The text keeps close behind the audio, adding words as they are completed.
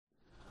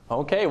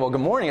Okay, well,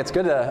 good morning. It's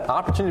good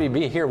opportunity to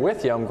be here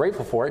with you. I'm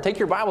grateful for it. Take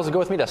your Bibles and go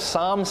with me to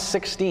Psalm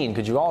 16.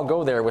 Could you all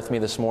go there with me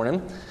this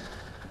morning?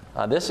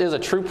 This is a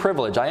true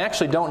privilege. I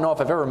actually don't know if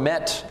I've ever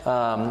met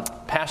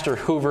Pastor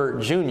Hoover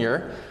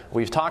Jr.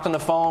 We've talked on the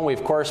phone,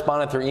 we've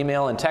corresponded through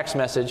email and text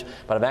message,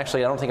 but I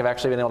don't think I've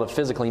actually been able to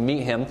physically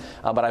meet him,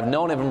 but I've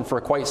known him for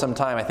quite some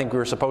time. I think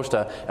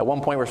at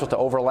one point we were supposed to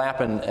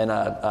overlap in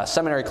a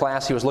seminary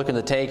class he was looking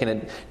to take, and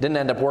it didn't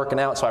end up working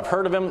out. So I've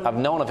heard of him, I've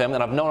known of him,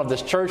 and I've known of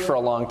this church for a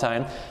long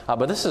time.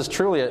 But this is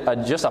truly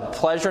just a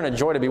pleasure and a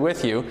joy to be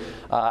with you.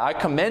 I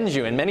commend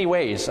you in many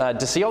ways.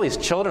 To see all these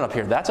children up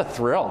here, that's a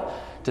thrill.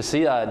 To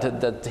see,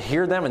 to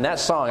hear them in that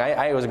song,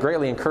 I was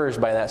greatly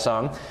encouraged by that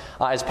song.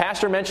 As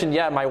Pastor mentioned,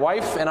 my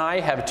wife and I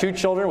have 2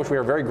 children, which we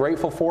are very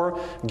grateful for,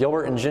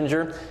 Gilbert and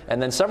Ginger.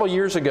 And then several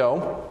years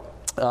ago,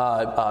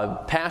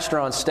 a pastor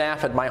on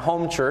staff at my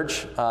home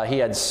church, he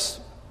had,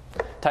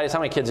 Titus, how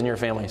many kids in your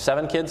family?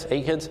 7 kids?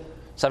 8 kids?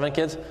 7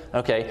 kids?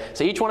 Okay.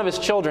 So each one of his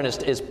children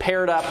is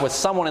paired up with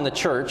someone in the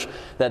church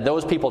that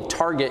those people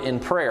target in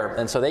prayer.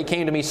 And so they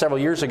came to me several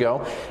years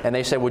ago and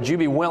they said, would you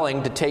be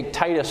willing to take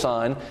Titus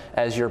on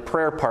as your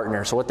prayer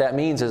partner? So what that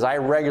means is I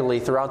regularly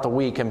throughout the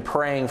week am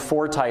praying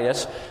for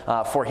Titus,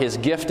 for his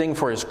gifting,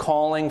 for his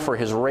calling, for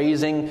his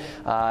raising,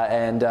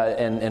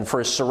 and for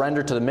his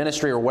surrender to the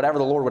ministry or whatever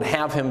the Lord would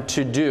have him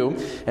to do.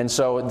 And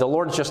so the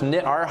Lord just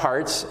knit our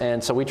hearts,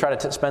 and so we try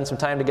to spend some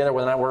time together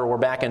when we're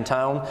back in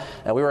town.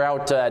 And we were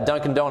out at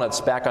Dunkin'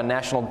 Donuts back on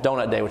National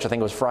Donut Day, which I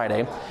think was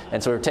Friday.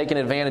 And so we were taking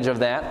advantage of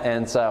that.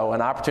 And so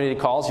an opportunity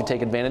calls, you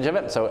take advantage of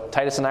it. So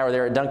Titus and I were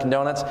there at Dunkin'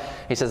 Donuts.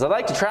 He says, I'd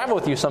like to travel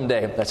with you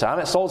someday. I said, I'm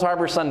at Souls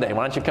Harbor Sunday.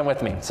 Why don't you come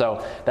with me?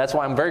 So that's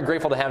why I'm very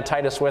grateful to have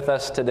Titus with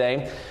us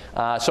today.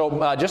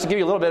 So just to give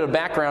you a little bit of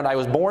background, I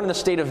was born in the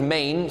state of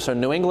Maine. So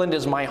New England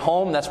is my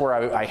home. That's where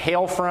I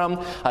hail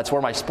from. That's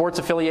where my sports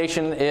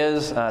affiliation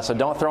is. So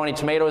don't throw any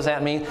tomatoes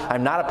at me.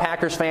 I'm not a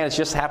Packers fan. It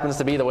just happens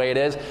to be the way it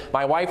is.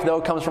 My wife,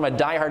 though, comes from a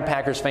diehard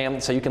Packers fan.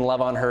 So you can love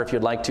on her if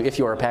you'd like to, if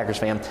you are a Packers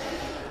fan.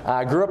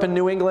 Grew up in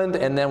New England,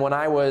 and then when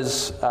I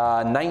was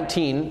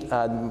 19,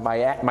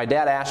 my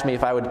dad asked me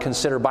if I would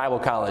consider Bible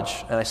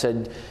college. And I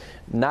said,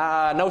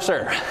 no,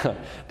 sir.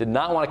 Did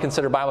not want to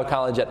consider Bible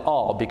college at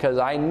all because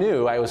I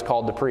knew I was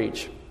called to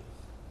preach.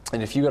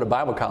 And if you go to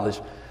Bible college,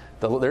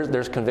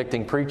 there's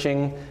convicting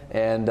preaching,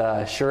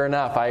 and sure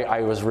enough,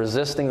 I was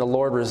resisting the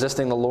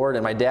Lord,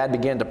 and my dad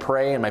began to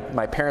pray, and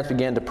my parents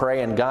began to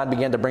pray, and God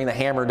began to bring the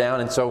hammer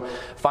down. And so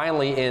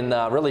finally,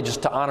 really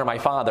just to honor my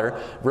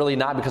father, really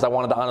not because I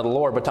wanted to honor the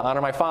Lord, but to honor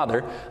my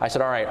father, I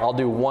said, all right, I'll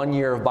do 1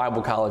 year of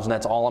Bible college, and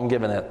that's all I'm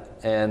giving it.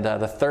 And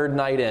the third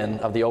night in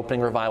of the opening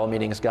revival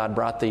meetings, God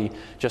brought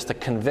just the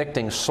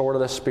convicting sword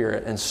of the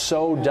Spirit, and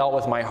so dealt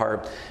with my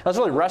heart. I was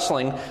really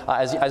wrestling,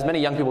 as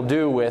many young people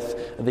do,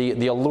 with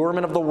the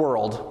allurement of the world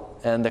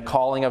and the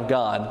calling of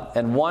God.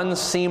 And one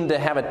seemed to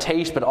have a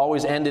taste but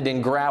always ended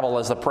in gravel,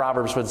 as the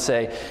Proverbs would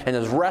say. And I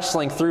was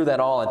wrestling through that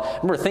all. And I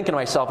remember thinking to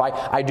myself,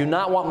 I do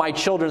not want my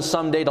children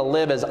someday to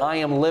live as I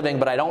am living,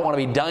 but I don't want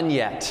to be done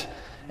yet.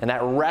 And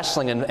that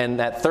wrestling and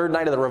that third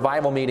night of the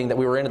revival meeting that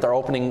we were in at our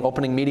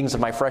opening meetings of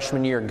my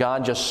freshman year,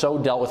 God just so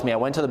dealt with me. I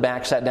went to the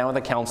back, sat down with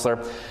a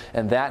counselor,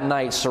 and that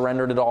night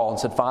surrendered it all and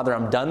said, Father,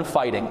 I'm done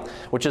fighting,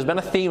 which has been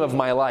a theme of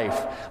my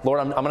life. Lord,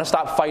 I'm going to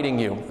stop fighting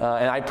you.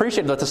 And I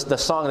appreciate the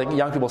song that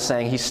young people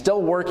sang, He's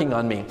still working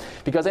on me.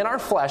 Because in our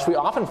flesh, we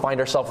often find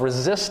ourselves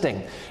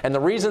resisting. And the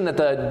reason that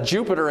the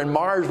Jupiter and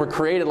Mars were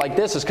created like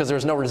this is because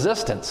there's no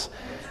resistance.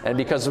 And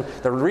because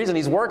the reason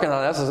He's working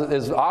on us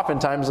is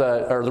oftentimes,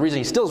 or the reason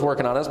He still is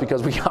working on us,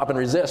 because we often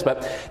resist.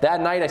 But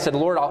that night I said,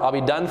 Lord, I'll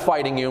be done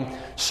fighting you,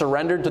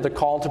 surrendered to the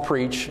call to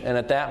preach, and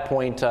at that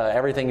point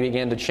everything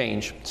began to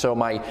change. So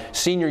my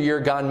senior year,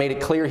 God made it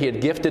clear He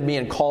had gifted me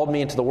and called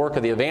me into the work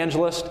of the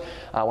evangelist.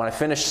 When I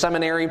finished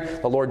seminary,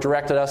 the Lord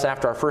directed us,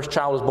 after our first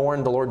child was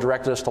born, the Lord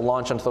directed us to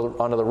launch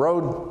onto the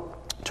road.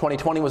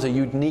 2020 was a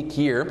unique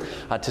year,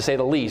 to say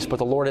the least, but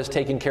the Lord has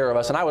taken care of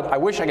us. And I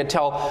wish I could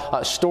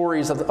tell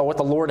stories of what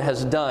the Lord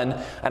has done,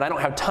 and I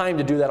don't have time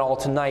to do that all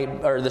tonight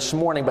or this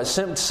morning, but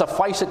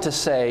suffice it to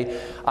say,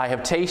 I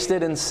have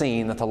tasted and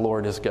seen that the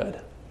Lord is good.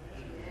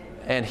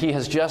 And He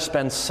has just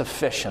been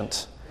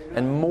sufficient.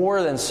 And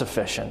more than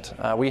sufficient.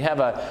 We have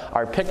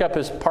our pickup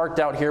is parked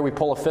out here. We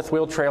pull a fifth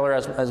wheel trailer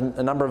as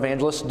a number of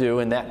evangelists do,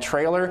 and that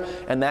trailer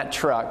and that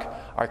truck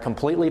are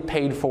completely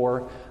paid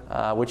for.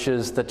 Which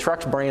is, the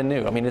truck's brand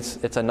new. I mean, it's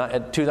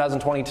a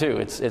 2022.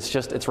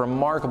 It's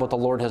remarkable what the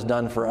Lord has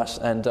done for us,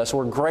 and so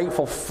we're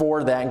grateful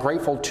for that,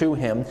 grateful to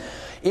Him.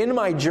 In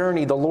my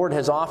journey, the Lord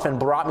has often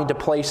brought me to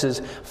places,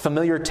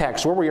 familiar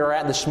texts. Where we are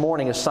at this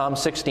morning is Psalm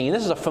 16.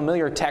 This is a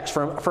familiar text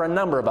for a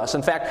number of us.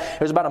 In fact,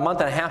 it was about a month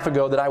and a half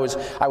ago that I was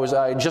was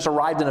just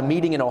arrived in a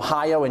meeting in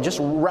Ohio and just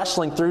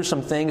wrestling through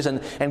some things,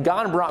 and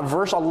God brought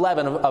verse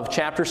 11 of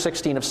chapter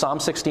 16 of Psalm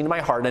 16 to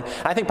my heart. And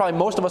I think probably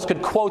most of us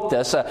could quote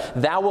this.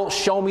 Thou wilt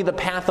show me the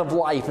path of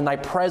life, and thy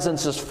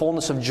presence is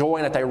fullness of joy,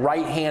 and at thy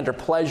right hand are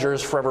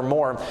pleasures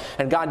forevermore.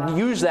 And God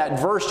used that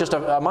verse just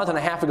a month and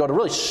a half ago to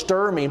really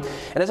stir me.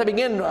 And as I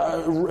began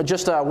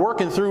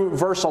working through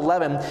verse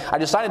 11, I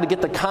decided to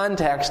get the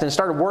context and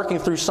started working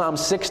through Psalm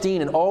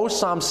 16. And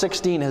Psalm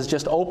 16 has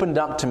just opened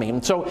up to me.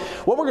 And so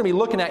what we're going to be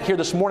looking at here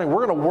this morning,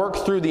 we're going to work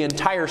through the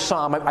entire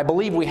Psalm. I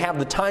believe we have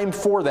the time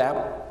for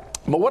that.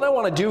 But what I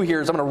want to do here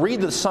is I'm going to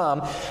read the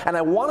Psalm, and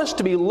I want us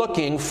to be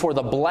looking for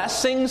the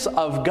blessings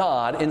of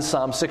God in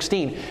Psalm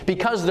 16,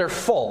 because they're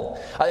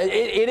full.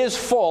 It is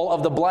full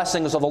of the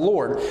blessings of the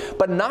Lord.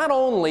 But not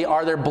only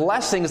are there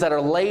blessings that are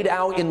laid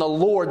out in the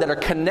Lord that are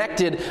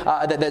connected,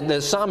 that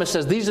the psalmist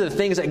says these are the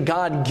things that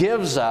God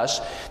gives us.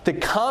 The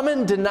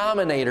common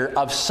denominator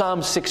of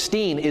Psalm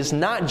 16 is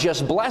not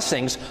just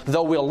blessings,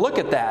 though we'll look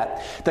at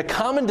that. The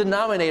common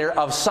denominator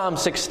of Psalm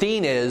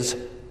 16 is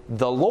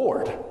the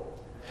Lord,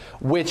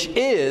 which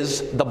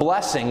is the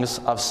blessings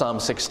of Psalm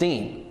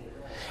 16.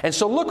 And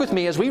so look with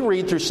me as we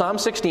read through Psalm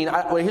 16.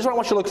 Here's what I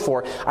want you to look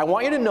for. I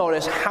want you to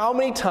notice how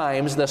many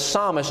times the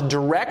psalmist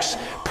directs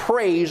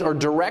praise or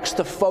directs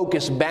the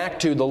focus back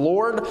to the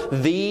Lord,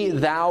 thee,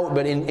 thou,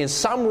 but in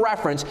some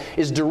reference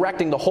is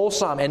directing the whole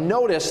psalm. And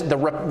notice the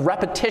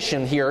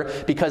repetition here,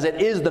 because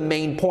it is the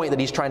main point that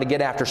he's trying to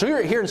get after.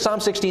 So here in Psalm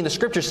 16, the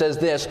scripture says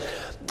this: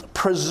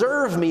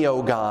 "Preserve me,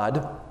 O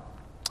God,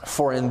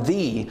 for in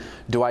thee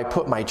do I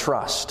put my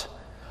trust.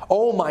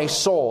 O my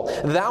soul,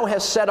 thou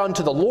hast said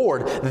unto the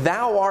Lord,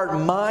 thou art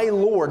my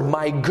Lord,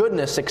 my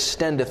goodness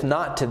extendeth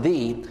not to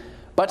thee,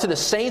 but to the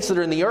saints that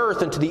are in the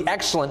earth, and to the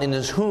excellent, in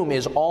whom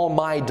is all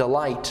my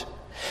delight.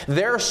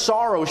 Their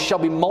sorrows shall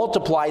be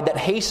multiplied that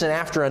hasten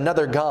after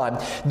another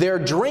God. Their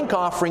drink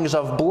offerings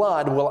of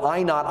blood will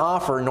I not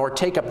offer, nor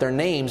take up their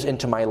names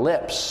into my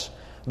lips.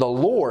 The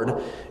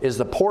Lord is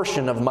the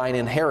portion of mine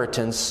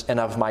inheritance and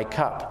of my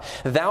cup.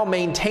 Thou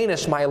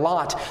maintainest my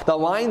lot. The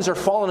lines are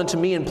fallen unto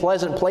me in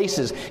pleasant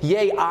places.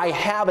 Yea, I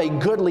have a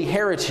goodly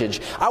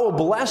heritage. I will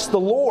bless the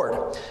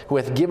Lord, who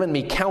hath given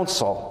me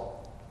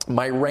counsel.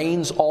 My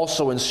reins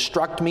also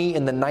instruct me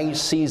in the night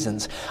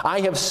seasons.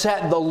 I have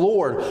set the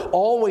Lord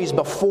always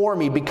before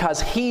me, because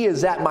he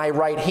is at my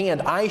right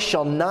hand. I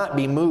shall not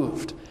be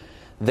moved.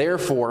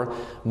 Therefore,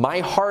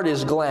 my heart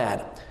is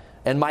glad,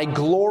 and my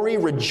glory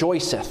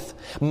rejoiceth.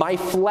 My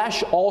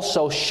flesh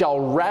also shall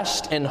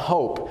rest in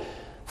hope.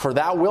 For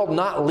thou wilt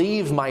not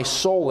leave my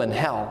soul in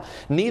hell,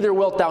 neither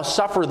wilt thou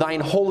suffer thine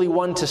Holy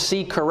One to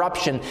see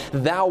corruption.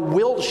 Thou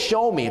wilt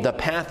show me the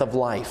path of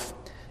life.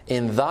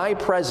 In thy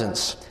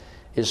presence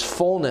is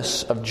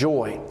fullness of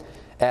joy.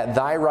 At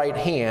thy right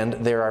hand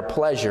there are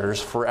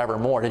pleasures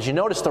forevermore." Did you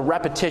notice the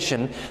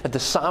repetition that the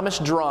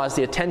psalmist draws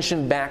the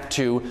attention back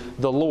to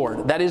the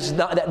Lord? That is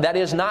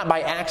not by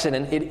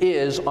accident, it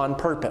is on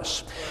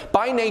purpose.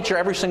 By nature,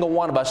 every single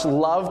one of us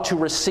love to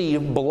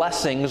receive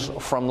blessings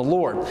from the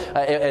Lord.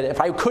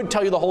 If I could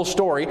tell you the whole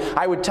story,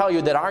 I would tell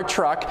you that our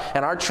truck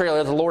and our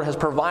trailer that the Lord has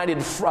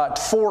provided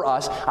for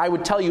us, I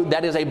would tell you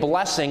that is a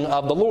blessing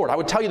of the Lord. I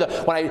would tell you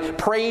that when I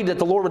prayed that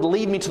the Lord would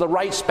lead me to the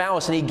right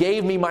spouse and he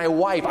gave me my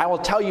wife, I will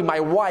tell you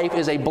my wife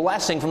is a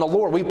blessing from the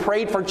Lord. We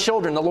prayed for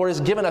children. The Lord has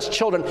given us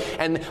children,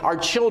 and our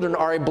children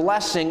are a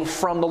blessing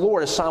from the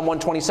Lord, as Psalm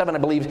 127, I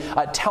believe,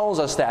 tells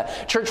us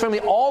that. Church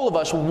family, all of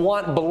us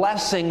want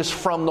blessings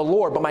from the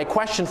Lord, but my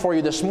question for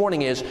you this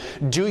morning is,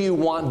 do you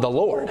want the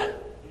Lord?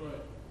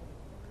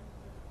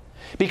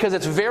 Because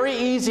it's very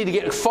easy to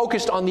get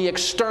focused on the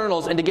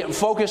externals and to get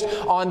focused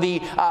on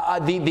the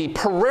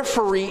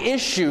periphery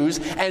issues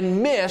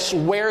and miss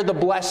where the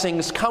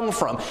blessings come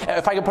from.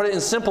 If I could put it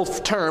in simple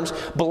terms,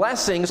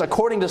 blessings,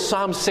 according to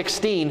Psalm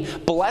 16,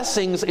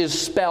 blessings is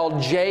spelled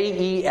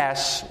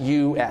J-E-S-U-S.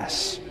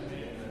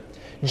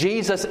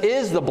 Jesus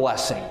is the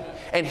blessing,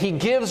 and he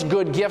gives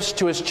good gifts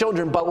to his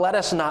children, but let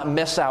us not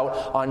miss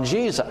out on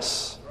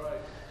Jesus.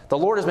 The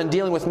Lord has been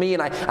dealing with me,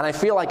 and I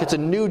feel like it's a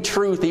new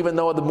truth, even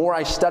though the more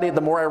I study it, the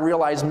more I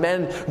realize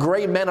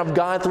great men of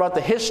God throughout the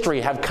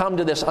history have come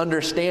to this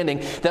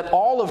understanding that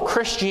all of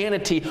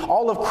Christianity,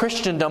 all of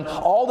Christendom,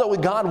 all that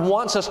God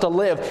wants us to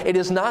live, it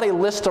is not a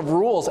list of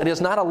rules. It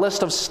is not a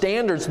list of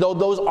standards, though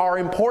those are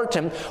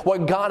important.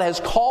 What God has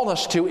called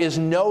us to is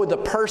know the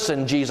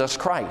person, Jesus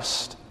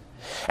Christ.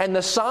 And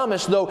the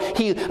psalmist, though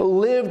he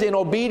lived in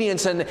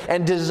obedience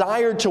and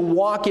desired to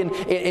walk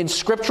in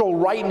scriptural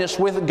rightness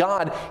with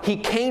God, he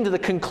came to the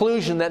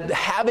conclusion that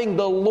having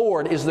the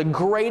Lord is the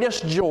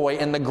greatest joy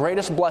and the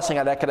greatest blessing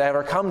that could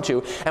ever come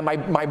to. And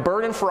my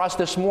burden for us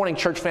this morning,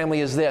 church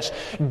family, is this: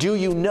 do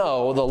you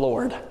know the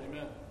Lord?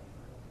 Amen.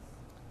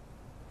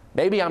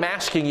 Maybe I'm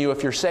asking you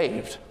if you're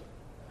saved.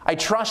 I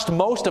trust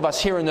most of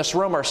us here in this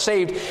room are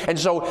saved. And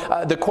so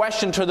the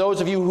question to those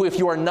of you who, if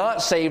you are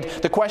not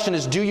saved, the question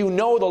is, do you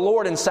know the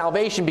Lord in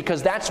salvation?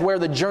 Because that's where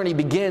the journey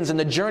begins. And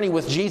the journey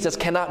with Jesus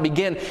cannot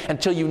begin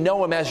until you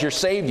know Him as your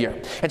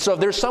Savior. And so if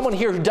there's someone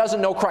here who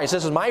doesn't know Christ,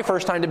 this is my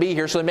first time to be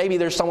here, so maybe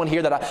there's someone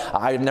here that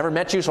I've never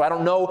met you, so I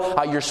don't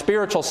know your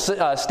spiritual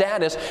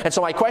status. And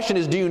so my question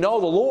is, do you know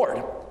the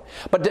Lord?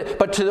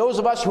 But to those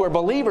of us who are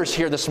believers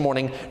here this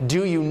morning,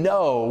 do you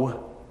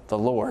know the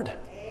Lord?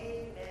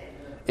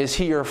 Is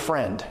He your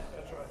friend?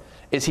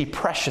 Is He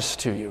precious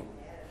to you?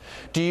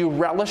 Do you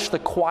relish the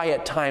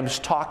quiet times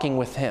talking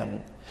with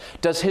Him?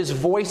 Does His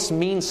voice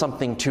mean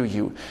something to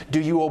you? Do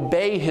you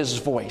obey His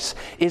voice?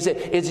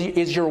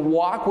 Is your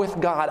walk with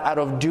God out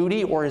of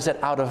duty or is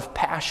it out of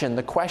passion?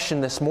 The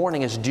question this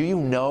morning is, do you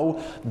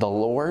know the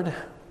Lord?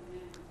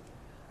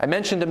 I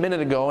mentioned a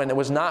minute ago, and it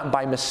was not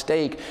by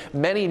mistake,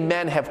 many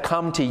men have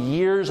come to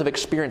years of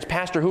experience.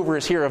 Pastor Hoover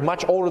is here,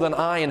 much older than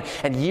I,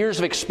 and years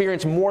of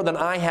experience more than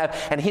I have.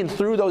 And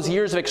through those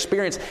years of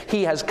experience,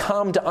 he has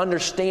come to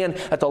understand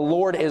that the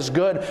Lord is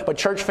good. But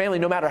church family,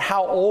 no matter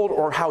how old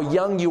or how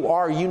young you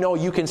are, you know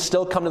you can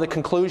still come to the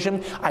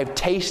conclusion, I've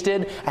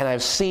tasted and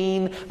I've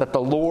seen that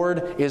the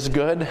Lord is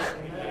good.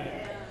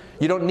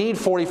 You don't need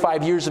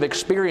 45 years of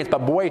experience,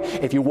 but boy,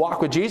 if you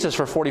walk with Jesus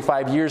for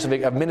 45 years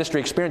of ministry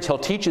experience, He'll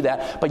teach you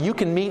that. But you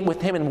can meet with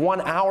Him in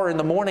 1 hour in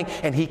the morning,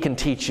 and He can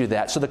teach you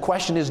that. So the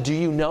question is, do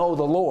you know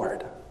the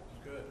Lord?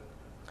 Good.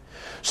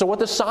 So what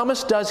the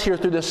psalmist does here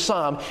through this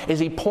psalm is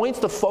he points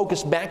the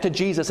focus back to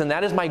Jesus, and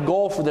that is my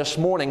goal for this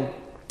morning.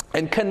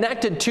 And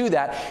connected to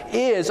that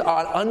is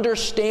our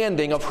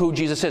understanding of who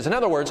Jesus is. In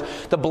other words,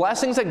 the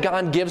blessings that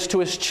God gives to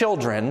His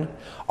children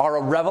are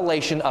a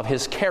revelation of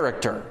His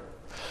character.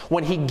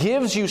 When He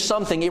gives you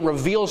something, it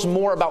reveals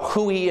more about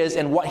who He is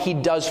and what He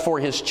does for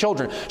His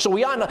children. So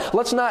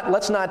let's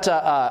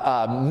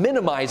not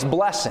minimize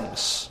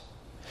blessings.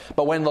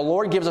 But when the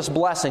Lord gives us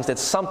blessings,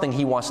 it's something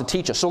He wants to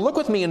teach us. So look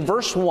with me in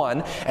verse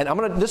 1,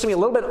 and this will be a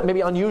little bit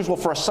maybe unusual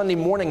for a Sunday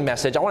morning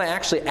message. I want to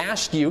actually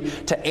ask you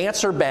to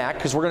answer back,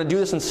 because we're going to do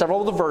this in several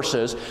of the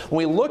verses.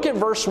 When we look at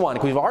verse 1,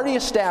 we've already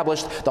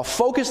established the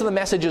focus of the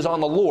message is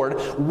on the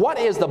Lord. What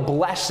is the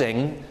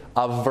blessing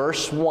of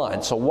verse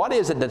 1? So what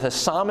is it that the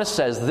psalmist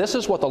says, this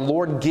is what the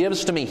Lord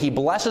gives to me. He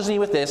blesses me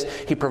with this.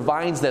 He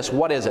provides this.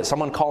 What is it?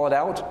 Someone call it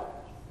out.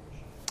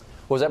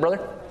 What was that,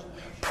 brother?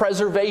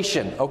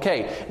 Preservation.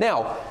 Okay.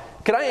 Now,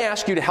 can I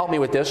ask you to help me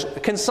with this?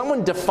 Can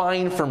someone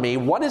define for me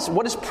what is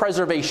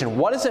preservation?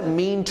 What does it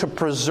mean to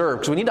preserve?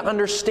 Because we need to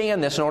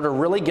understand this in order to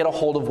really get a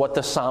hold of what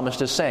the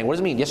psalmist is saying. What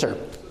does it mean? Yes, sir.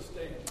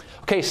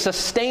 Okay,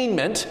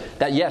 sustainment.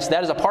 That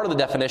is a part of the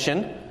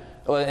definition.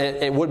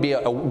 It would be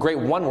a great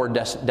one-word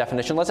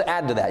definition. Let's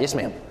add to that. Yes,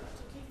 ma'am. To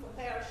keep from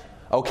perishing.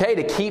 Okay,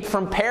 to keep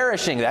from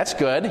perishing. That's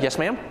good. Yes,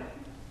 ma'am.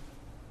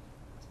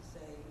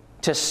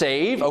 To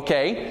save.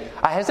 Okay.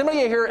 Has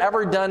anybody here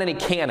ever done any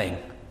canning?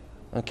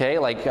 Okay,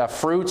 like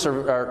fruits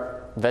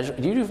or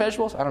vegetables. Do you do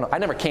vegetables? I don't know. I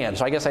never can,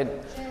 so I guess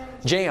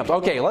jams.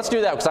 Okay, let's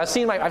do that because I've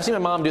seen my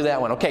mom do that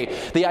one. Okay,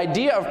 the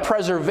idea of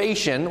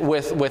preservation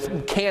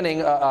with canning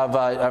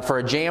for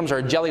a jams or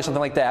a jelly or something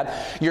like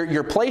that,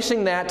 you're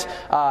placing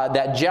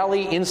that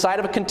jelly inside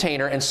of a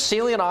container and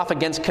sealing it off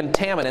against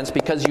contaminants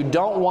because you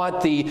don't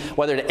want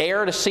whether the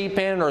air to seep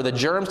in or the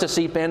germs to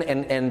seep in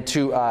and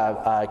to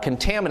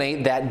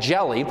contaminate that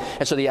jelly.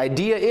 And so the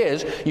idea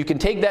is you can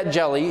take that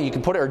jelly, you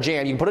can put it or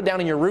jam, you can put it down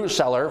in your root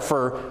cellar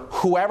for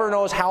whoever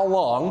knows how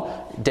long,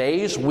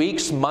 days,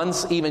 weeks,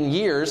 months, even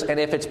years. And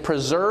if it's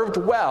preserved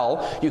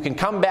well, you can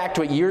come back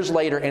to it years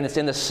later and it's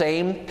in the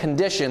same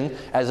condition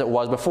as it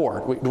was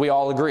before. Do we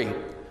all agree?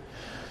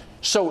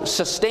 So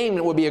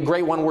sustainment would be a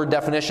great one-word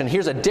definition.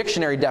 Here's a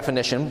dictionary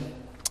definition.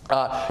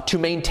 To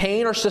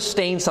maintain or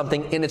sustain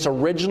something in its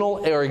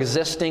original or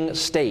existing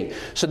state.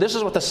 So this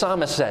is what the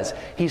psalmist says.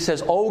 He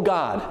says, "Oh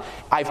God,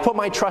 I've put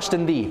my trust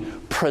in Thee.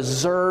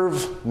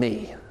 Preserve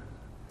me.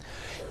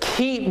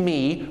 Keep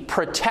me,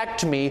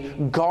 protect me,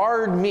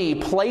 guard me,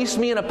 place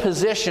me in a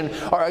position,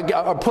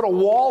 or put a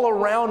wall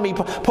around me,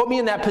 put me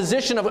in that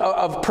position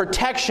of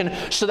protection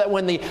so that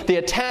when the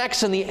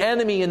attacks and the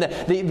enemy and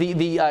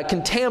the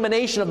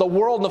contamination of the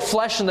world and the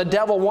flesh and the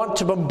devil want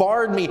to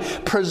bombard me,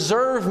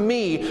 preserve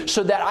me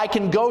so that I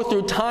can go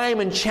through time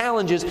and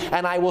challenges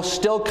and I will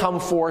still come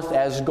forth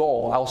as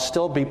gold. I'll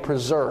still be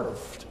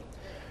preserved."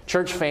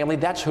 Church family,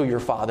 that's who your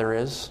Father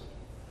is.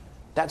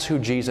 That's who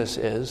Jesus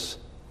is.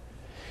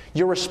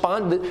 The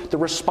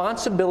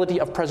responsibility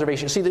of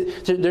preservation. See,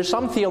 there's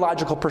some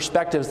theological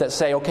perspectives that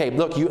say, okay,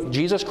 look,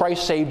 Jesus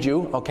Christ saved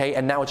you, okay,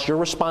 and now it's your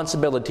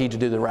responsibility to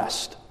do the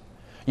rest.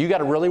 You got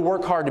to really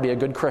work hard to be a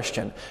good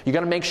Christian. You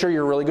got to make sure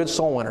you're a really good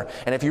soul winner.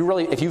 And if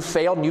you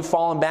failed and you've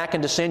fallen back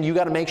into sin, you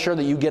got to make sure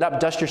that you get up,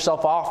 dust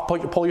yourself off,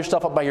 pull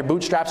yourself up by your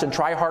bootstraps, and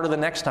try harder the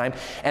next time.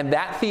 And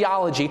that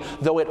theology,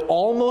 though it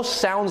almost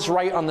sounds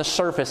right on the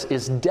surface,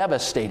 is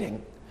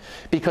devastating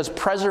because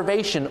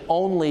preservation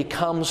only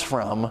comes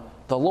from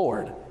the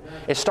Lord.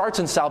 It starts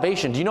in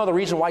salvation. Do you know the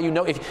reason why you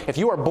know? If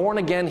you are born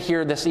again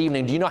here this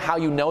evening, do you know how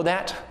you know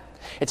that?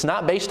 It's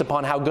not based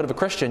upon how good of a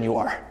Christian you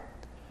are.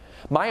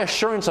 My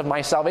assurance of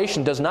my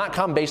salvation does not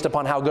come based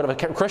upon how good of a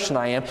Christian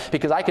I am,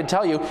 because I can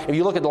tell you, if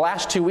you look at the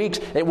last 2 weeks,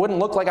 it wouldn't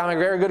look like I'm a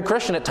very good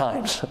Christian at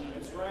times.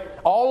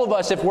 All of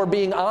us, if we're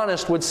being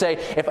honest, would say,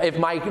 if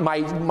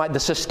the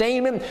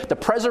sustainment, the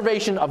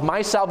preservation of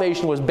my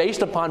salvation was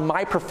based upon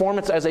my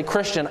performance as a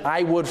Christian,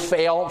 I would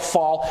fail,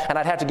 fall, and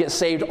I'd have to get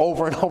saved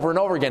over and over and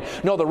over again.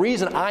 No, the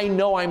reason I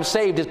know I'm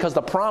saved is because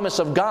the promise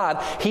of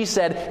God, He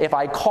said, if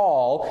I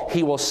call,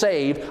 He will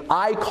save.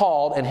 I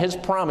called, and His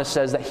promise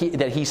says that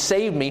He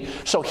saved me,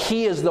 so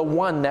He is the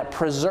one that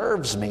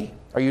preserves me.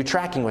 Are you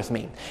tracking with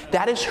me?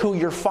 That is who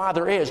your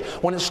Father is.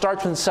 When it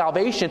starts with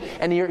salvation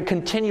and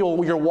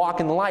your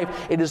walk in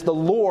life, it is the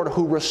Lord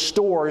who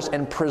restores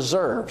and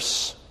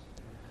preserves.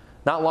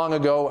 Not long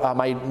ago,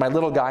 my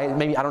little guy,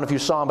 maybe I don't know if you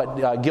saw him,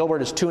 but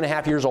Gilbert is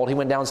 2.5 years old. He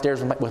went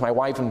downstairs with my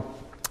wife, and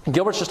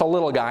Gilbert's just a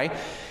little guy.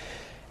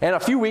 And a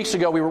few weeks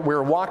ago, we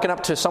were walking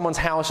up to someone's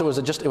house. It was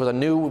a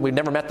new, we'd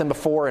never met them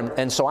before.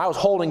 And so I was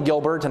holding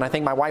Gilbert, and I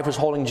think my wife was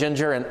holding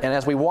Ginger. And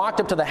as we walked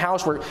up to the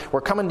house,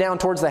 we're coming down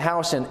towards the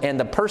house, and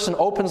the person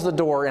opens the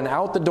door, and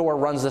out the door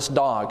runs this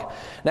dog.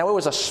 Now, it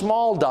was a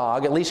small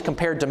dog, at least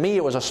compared to me,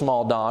 it was a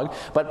small dog.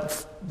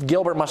 But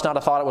Gilbert must not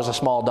have thought it was a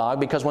small dog,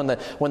 because when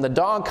the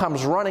dog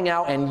comes running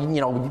out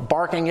and,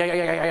 barking,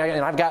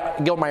 and I've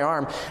got Gilbert in my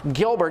arm,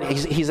 Gilbert,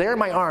 he's there in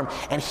my arm,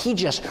 and he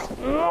just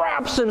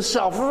wraps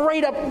himself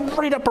right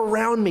up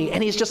around me,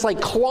 and he's just like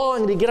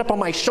clawing to get up on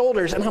my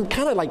shoulders, and I'm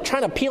kind of like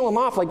trying to peel him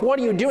off, like, what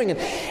are you doing?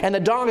 And the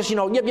dog is,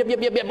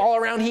 yip, all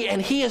around, and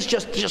he is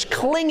just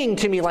clinging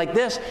to me like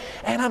this,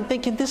 and I'm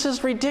thinking, this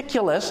is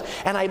ridiculous,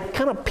 and I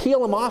kind of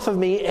peel him off of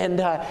me, and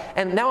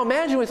now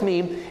imagine with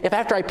me, if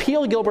after I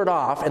peel Gilbert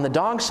off, and the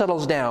dog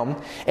settles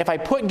down, if I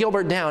put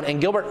Gilbert down,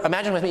 and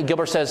imagine with me,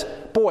 Gilbert says,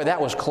 boy,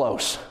 that was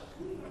close.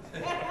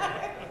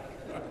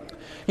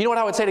 You know what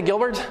I would say to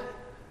Gilbert?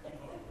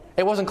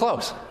 It wasn't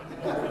close.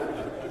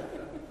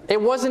 It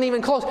wasn't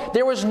even close.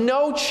 There was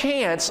no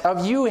chance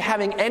of you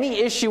having any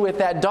issue with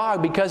that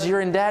dog because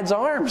you're in Dad's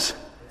arms.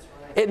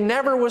 It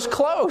never was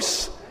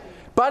close.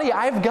 Buddy,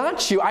 I've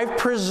got you. I've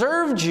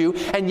preserved you.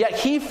 And yet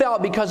he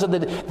felt, because of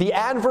the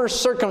adverse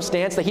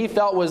circumstance that he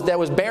felt that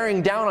was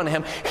bearing down on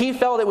him, he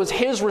felt it was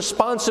his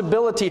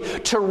responsibility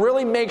to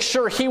really make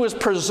sure he was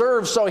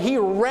preserved. So he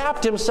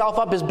wrapped himself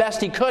up as best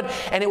he could.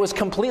 And it was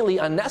completely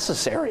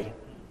unnecessary,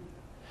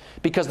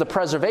 because the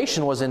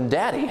preservation was in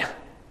Daddy.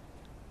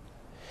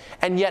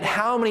 And yet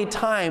how many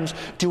times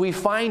do we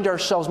find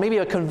ourselves, maybe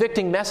a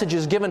convicting message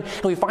is given,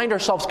 and we find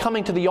ourselves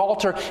coming to the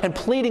altar and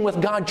pleading with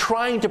God,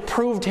 trying to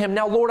prove to Him,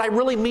 now, Lord, I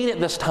really mean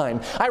it this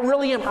time. I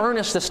really am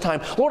earnest this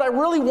time. Lord, I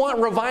really want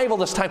revival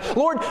this time.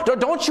 Lord,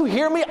 don't you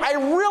hear me? I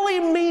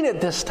really mean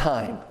it this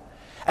time.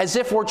 As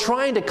if we're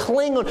trying to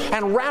cling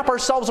and wrap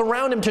ourselves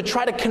around Him to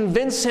try to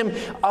convince Him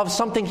of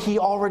something He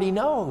already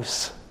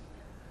knows.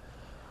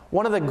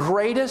 One of the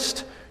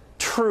greatest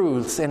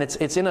truths, and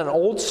it's in an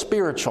old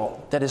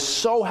spiritual that has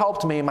so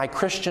helped me in my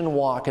Christian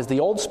walk, is the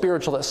old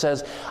spiritual that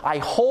says, I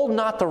hold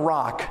not the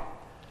rock,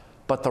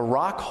 but the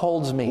rock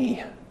holds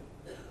me.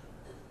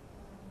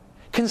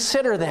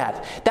 Consider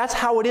that. That's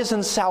how it is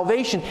in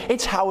salvation.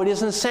 It's how it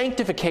is in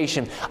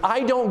sanctification.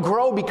 I don't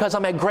grow because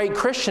I'm a great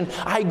Christian.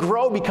 I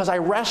grow because I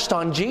rest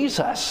on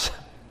Jesus.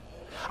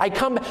 I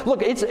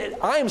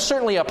am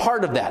certainly a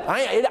part of that.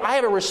 I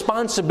have a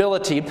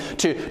responsibility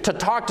to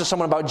talk to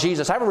someone about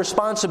Jesus. I have a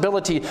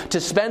responsibility to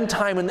spend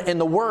time in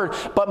the Word.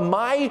 But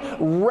my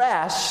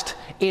rest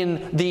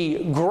in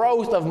the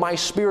growth of my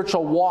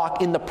spiritual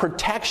walk, in the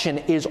protection,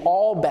 is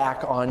all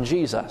back on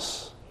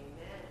Jesus.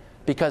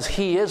 Because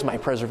He is my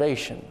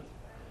preservation.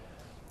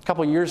 A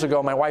couple of years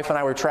ago, my wife and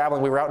I were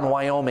traveling. We were out in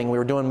Wyoming. We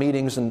were doing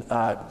meetings, and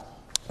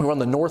we were on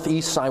the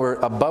northeast side. We were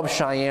above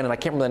Cheyenne, and I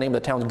can't remember the name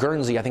of the town.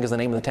 Guernsey, I think, is the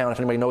name of the town, if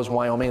anybody knows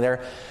Wyoming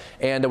there.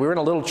 And we were in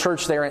a little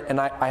church there, and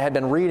I had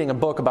been reading a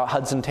book about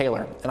Hudson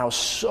Taylor. And I was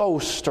so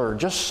stirred,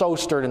 just so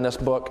stirred in this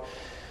book.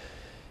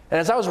 And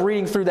as I was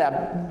reading through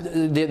that,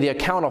 the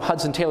account of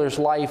Hudson Taylor's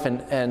life,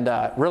 and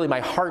really my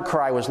heart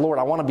cry was, Lord,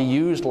 I want to be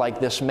used like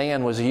this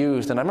man was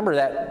used. And I remember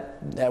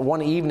that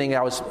one evening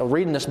I was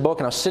reading this book,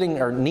 and I was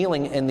sitting or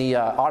kneeling in the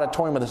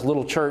auditorium of this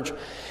little church,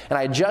 and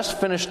I had just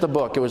finished the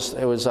book. It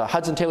was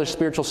Hudson Taylor's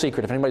Spiritual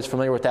Secret, if anybody's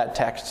familiar with that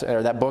text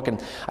or that book.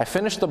 And I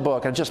finished the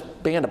book, and I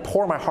just began to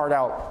pour my heart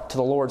out to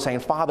the Lord,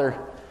 saying, Father,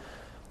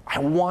 I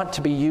want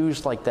to be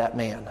used like that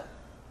man.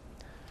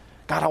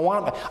 God,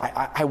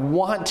 I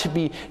want to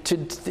be,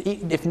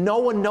 if no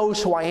one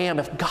knows who I am,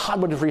 if God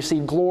would have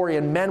received glory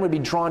and men would be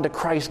drawn to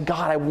Christ,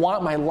 God, I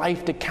want my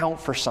life to count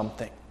for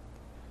something.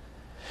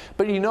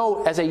 But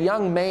as a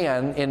young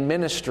man in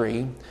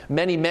ministry,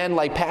 many men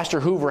like Pastor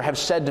Hoover have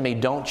said to me,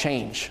 don't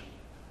change.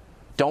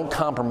 Don't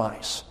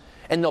compromise.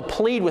 And they'll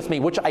plead with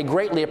me, which I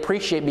greatly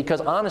appreciate,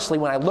 because honestly,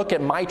 when I look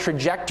at my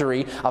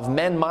trajectory of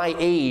men my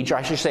age, or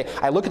I should say,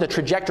 I look at the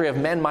trajectory of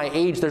men my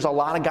age, there's a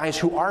lot of guys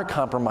who are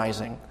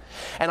compromising.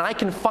 And I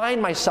can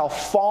find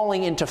myself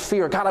falling into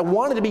fear. God, I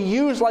wanted to be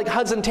used like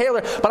Hudson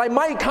Taylor, but I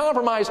might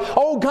compromise.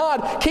 Oh,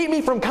 God, keep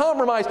me from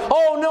compromise.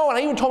 Oh, no. And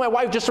I even told my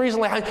wife just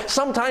recently,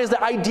 sometimes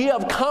the idea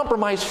of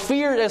compromise,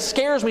 fear, it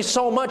scares me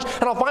so much.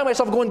 And I'll find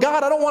myself going,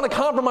 God, I don't want to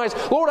compromise.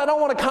 Lord, I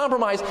don't want to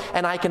compromise.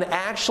 And I can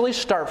actually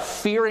start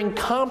fearing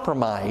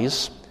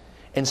compromise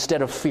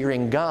instead of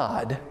fearing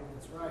God.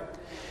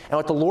 And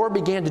what the Lord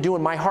began to do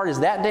in my heart is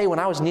that day when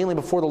I was kneeling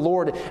before the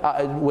Lord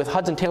with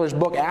Hudson Taylor's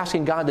book,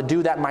 asking God to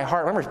do that in my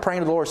heart. I remember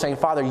praying to the Lord saying,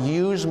 Father,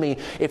 use me.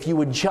 If you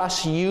would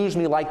just use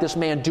me like this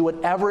man, do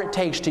whatever it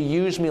takes to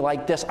use me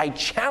like this. I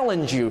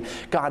challenge you,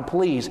 God,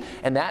 please.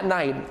 And that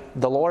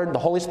night, the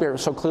Holy Spirit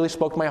so clearly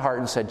spoke to my heart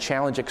and said,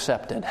 challenge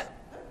accepted.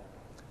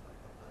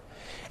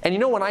 And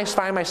you know, when I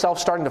find myself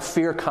starting to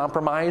fear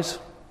compromise,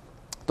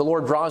 the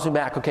Lord draws me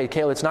back. Okay,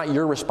 Caleb, it's not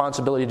your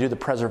responsibility to do the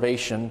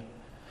preservation.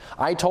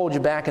 I told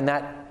you back in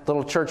that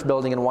little church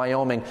building in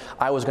Wyoming,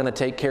 I was going to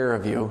take care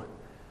of you.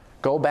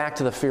 Go back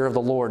to the fear of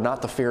the Lord,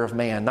 not the fear of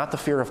man, not the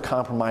fear of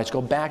compromise.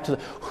 Go back to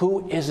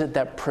who is it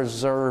that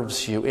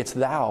preserves you? It's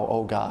thou,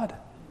 O God.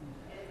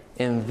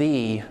 In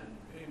thee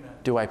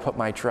do I put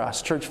my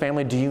trust. Church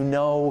family, do you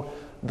know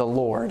the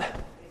Lord?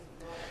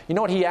 You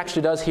know what he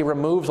actually does? He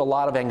removes a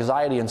lot of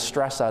anxiety and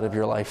stress out of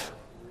your life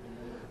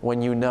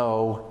when you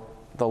know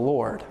the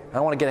Lord. I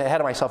don't want to get ahead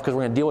of myself because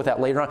we're going to deal with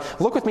that later on.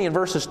 Look with me in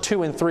verses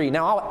 2 and 3.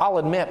 Now, I'll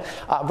admit,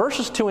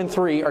 verses 2 and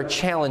 3 are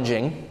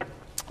challenging.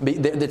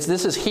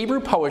 This is Hebrew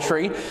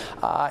poetry,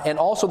 and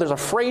also there's a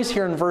phrase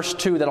here in verse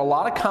 2 that a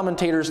lot of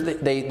commentators,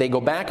 they go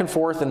back and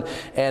forth,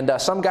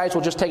 and some guys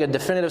will just take a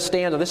definitive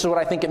stand, this is what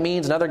I think it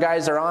means, and other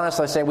guys are honest,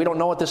 they say, we don't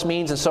know what this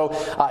means, and so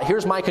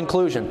here's my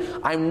conclusion.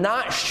 I'm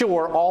not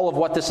sure all of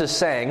what this is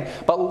saying,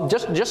 but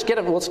let's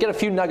get a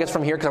few nuggets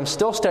from here, because I'm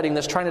still studying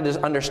this, trying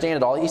to understand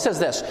it all. He says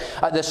this,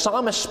 the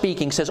psalmist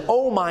speaking says,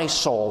 O my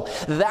soul,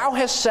 thou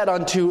hast said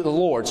unto the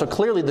Lord, so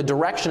clearly the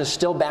direction is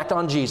still back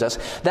on Jesus,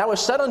 thou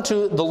hast said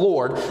unto the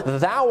Lord,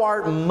 thou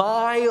art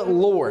my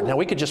Lord. Now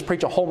we could just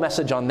preach a whole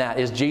message on that.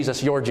 Is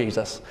Jesus your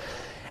Jesus?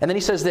 And then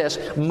he says this,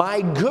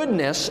 my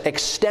goodness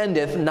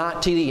extendeth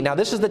not to thee. Now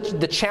this is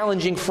the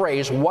challenging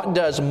phrase. What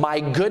does my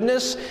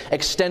goodness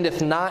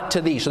extendeth not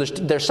to thee? So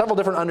there's several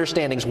different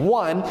understandings.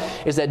 One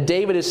is that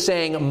David is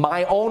saying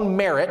my own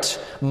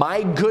merit,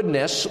 my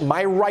goodness,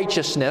 my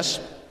righteousness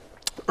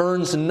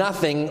earns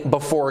nothing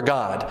before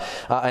God.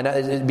 And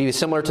it'd be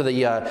similar to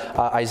the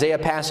Isaiah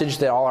passage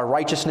that all our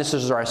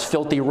righteousnesses are as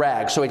filthy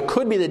rags. So it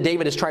could be that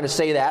David is trying to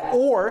say that,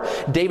 or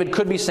David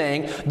could be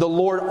saying the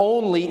Lord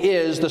only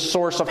is the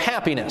source of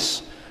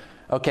happiness.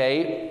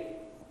 Okay?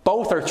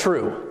 Both are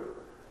true.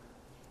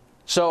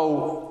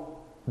 So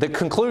the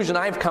conclusion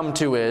I've come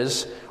to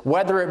is,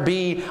 whether it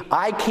be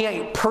I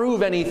can't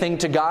prove anything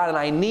to God and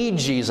I need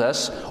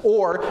Jesus,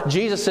 or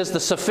Jesus is the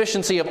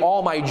sufficiency of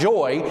all my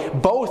joy,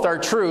 both are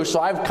true. So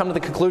I've come to the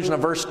conclusion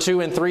of verse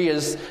 2 and 3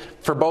 is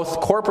for both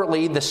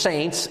corporately the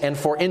saints and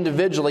for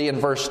individually in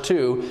verse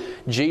 2,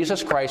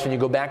 Jesus Christ. When you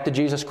go back to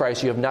Jesus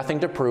Christ, you have nothing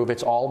to prove.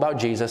 It's all about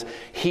Jesus.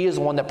 He is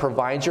the one that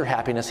provides your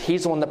happiness.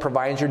 He's the one that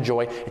provides your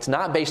joy. It's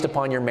not based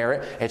upon your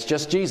merit. It's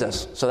just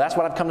Jesus. So that's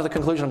what I've come to the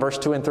conclusion of verse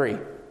 2 and 3.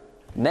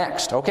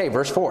 Next, okay,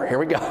 verse 4, here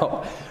we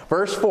go.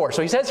 Verse 4,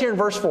 so he says here in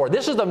verse 4,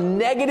 this is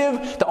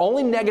the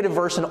only negative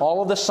verse in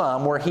all of the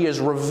psalm where he is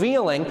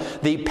revealing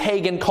the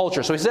pagan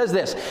culture. So he says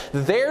this,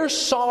 their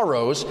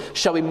sorrows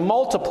shall be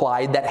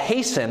multiplied that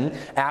hasten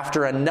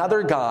after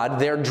another God.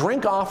 Their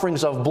drink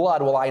offerings of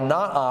blood will I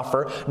not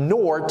offer,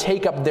 nor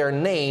take up their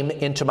name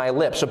into my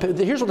lips. So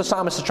here's what the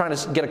psalmist is trying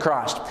to get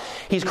across.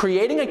 He's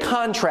creating a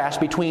contrast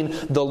between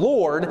the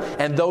Lord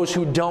and those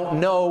who don't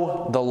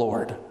know the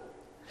Lord.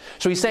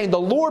 So he's saying, the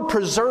Lord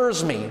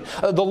preserves me.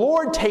 The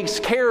Lord takes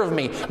care of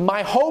me.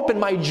 My hope and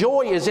my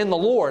joy is in the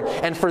Lord.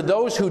 And for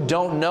those who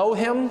don't know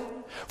Him,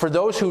 for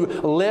those who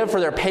live for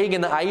their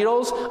pagan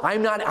idols,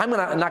 I'm not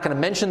going to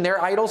mention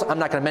their idols. I'm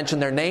not going to mention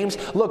their names.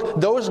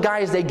 Look, those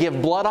guys, they give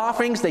blood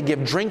offerings, they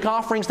give drink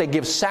offerings, they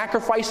give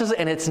sacrifices,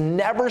 and it's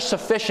never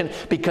sufficient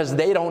because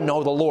they don't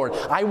know the Lord.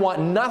 I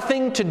want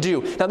nothing to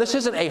do. Now, this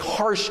isn't a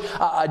harsh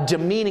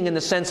demeaning in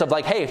the sense of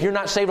like, hey, if you're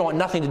not saved, I want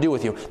nothing to do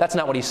with you. That's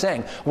not what he's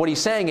saying. What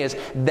he's saying is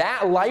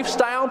that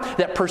lifestyle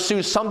that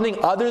pursues something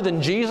other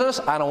than Jesus,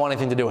 I don't want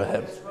anything to do with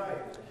it.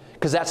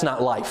 Because that's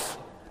not life.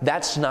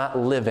 That's not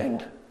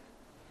living.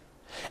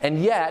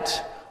 And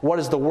yet, what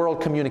does the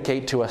world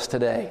communicate to us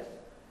today?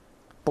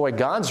 Boy,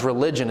 God's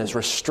religion is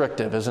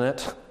restrictive, isn't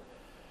it?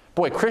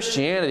 Boy,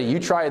 Christianity, you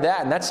try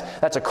that, and that's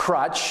a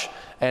crutch,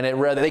 and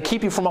they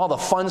keep you from all the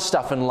fun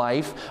stuff in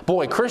life.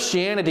 Boy,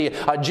 Christianity,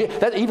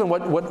 even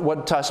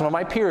what some of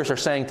my peers are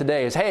saying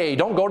today is, hey,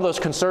 don't go to those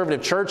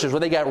conservative churches where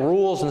they got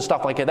rules and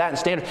stuff like that and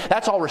standards.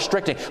 That's all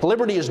restricting.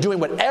 Liberty is doing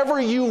whatever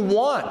you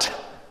want,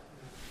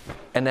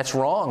 and that's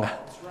wrong.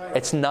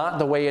 It's not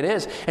the way it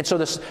is. And so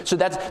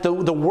that's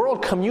the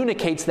world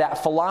communicates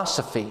that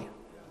philosophy.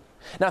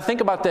 Now think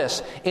about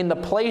this. In the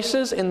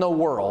places in the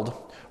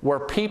world where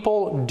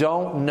people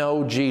don't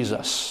know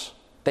Jesus,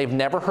 They've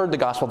never heard the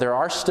gospel. There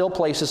are still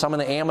places, some in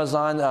the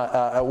Amazon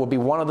will be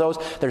one of those.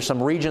 There's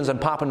some regions in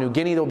Papua New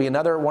Guinea that will be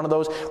another one of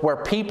those where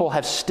people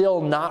have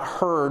still not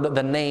heard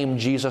the name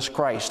Jesus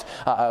Christ.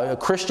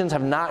 Christians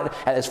have not,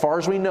 as far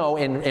as we know,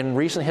 in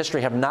recent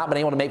history, have not been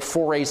able to make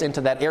forays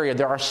into that area.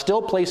 There are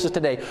still places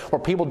today where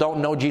people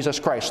don't know Jesus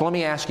Christ. So let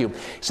me ask you,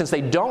 since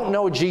they don't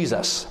know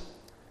Jesus,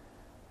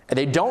 and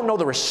they don't know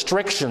the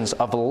restrictions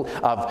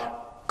of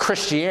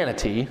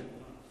Christianity,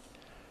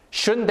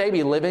 shouldn't they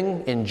be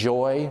living in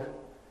joy,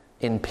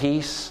 in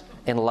peace,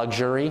 in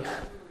luxury?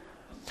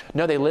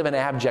 No, they live in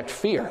abject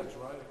fear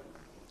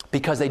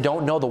because they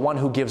don't know the one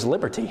who gives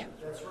liberty.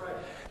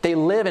 They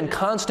live in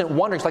constant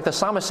wonderings. Like the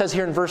psalmist says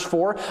here in verse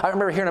 4. I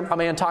remember hearing a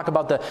man talk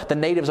about the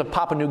natives of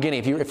Papua New Guinea.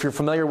 If you're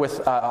familiar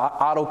with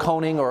Otto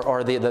Koning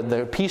or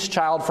the peace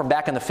child from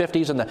back in the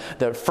 50s and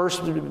the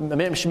first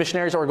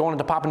missionaries that were going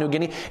into Papua New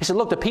Guinea, he said,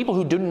 look, the people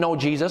who didn't know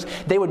Jesus,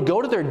 they would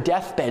go to their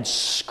deathbed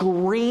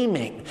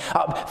screaming,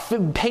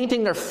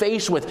 painting their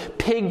face with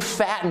pig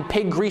fat and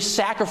pig grease,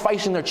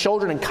 sacrificing their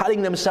children and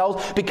cutting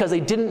themselves because they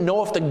didn't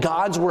know if the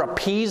gods were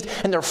appeased,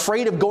 and they're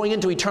afraid of going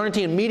into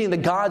eternity and meeting the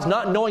gods,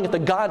 not knowing if the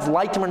gods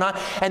liked them or not,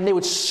 and they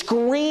would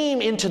scream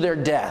into their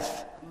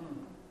death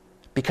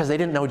because they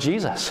didn't know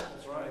Jesus.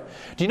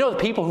 Do you know the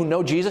people who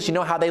know Jesus, you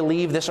know how they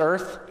leave this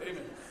earth?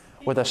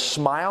 With a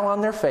smile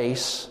on their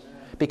face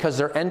because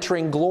they're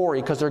entering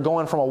glory, because they're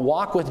going from a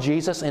walk with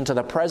Jesus into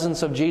the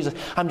presence of Jesus.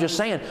 I'm just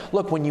saying,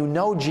 look, when you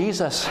know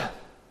Jesus,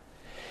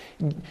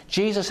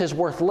 Jesus is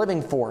worth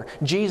living for.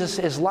 Jesus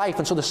is life.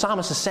 And so the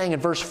psalmist is saying in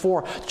verse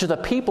 4, to the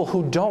people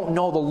who don't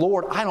know the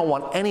Lord, I don't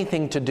want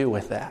anything to do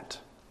with that.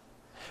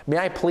 May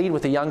I plead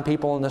with the young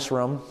people in this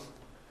room?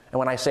 And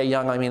when I say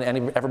young, I mean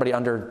everybody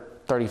under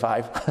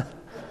 35.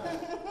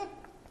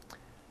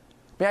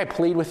 May I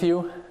plead with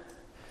you?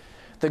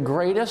 The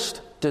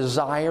greatest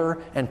desire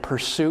and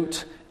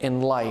pursuit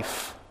in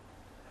life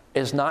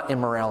is not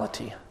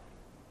immorality.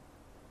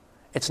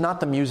 It's not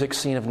the music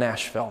scene of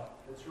Nashville.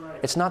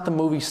 It's not the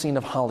movie scene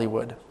of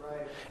Hollywood.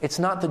 It's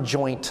not the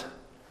joint.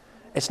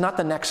 It's not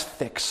the next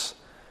fix.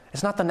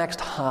 It's not the next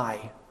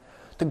high.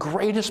 The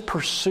greatest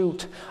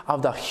pursuit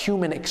of the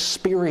human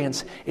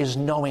experience is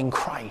knowing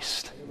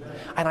Christ. Amen.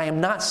 And I am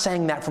not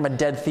saying that from a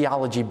dead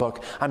theology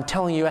book. I'm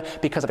telling you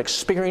because I've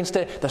experienced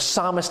it. The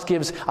psalmist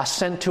gives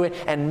assent to it,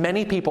 and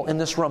many people in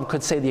this room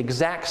could say the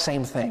exact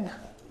same thing.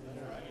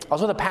 I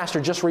was with a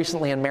pastor just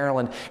recently in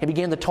Maryland. He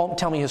began to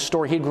tell me his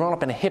story. He'd grown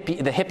up in the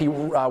hippie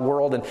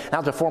world, and that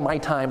was before my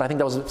time. I think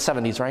that was the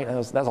 70s, right? That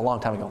was a long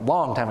time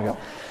ago.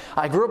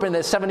 I grew up in the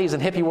 70s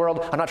and hippie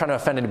world. I'm not trying to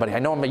offend anybody. I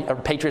know I'm a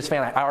Patriots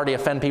fan. I already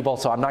offend people,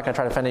 so I'm not going to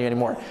try to offend you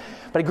anymore.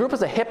 But he grew up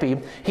as a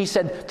hippie. He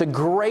said, the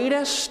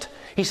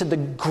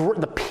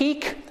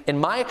peak, in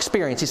my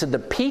experience, he said the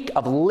peak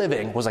of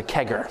living was a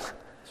kegger.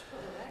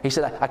 He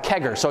said a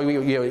kegger. So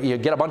you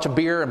get a bunch of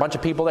beer, a bunch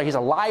of people there. He's a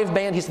live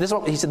band. He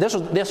said this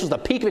was the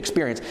peak of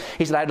experience.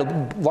 He said I had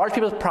a large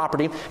people's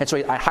property, and so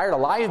I hired a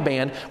live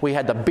band. We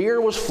had the beer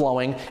was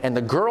flowing, and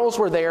the girls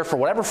were there for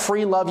whatever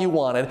free love you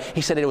wanted. He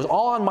said it was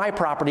all on my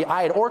property.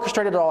 I had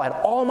orchestrated it all. I had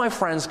all my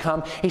friends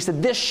come. He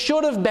said this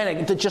should have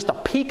been just the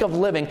peak of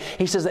living.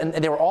 He says, and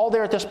they were all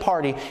there at this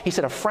party. He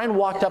said a friend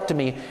walked up to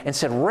me and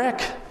said, "Rick,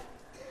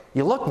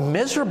 you look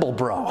miserable,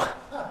 bro."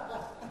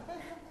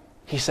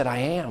 He said, "I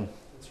am."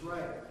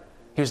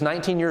 He was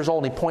 19 years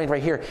old, and he pointed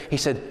right here. He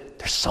said,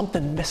 there's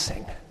something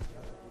missing.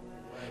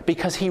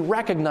 Because he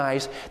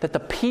recognized that the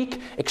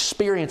peak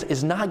experience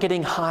is not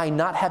getting high,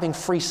 not having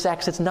free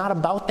sex. It's not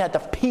about that. The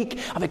peak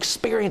of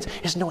experience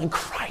is knowing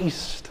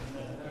Christ.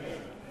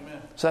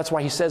 Amen. So that's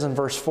why he says in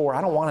verse 4,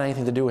 I don't want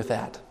anything to do with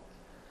that.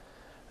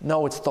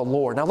 No, it's the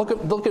Lord. Now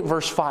look at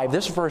verse 5.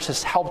 This verse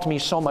has helped me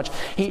so much.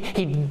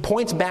 He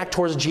points back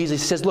towards Jesus.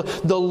 He says, look,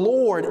 the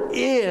Lord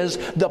is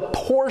the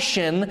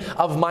portion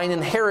of mine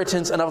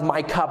inheritance and of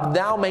my cup.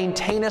 Thou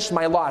maintainest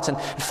my lots. And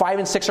 5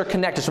 and 6 are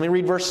connected. So let me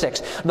read verse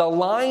 6. The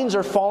lines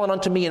are fallen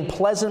unto me in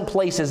pleasant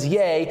places.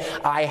 Yea,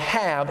 I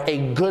have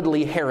a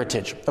goodly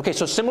heritage. Okay,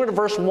 so similar to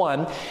verse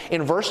 1,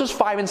 in verses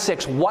 5 and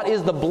 6, what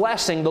is the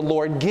blessing the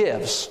Lord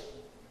gives?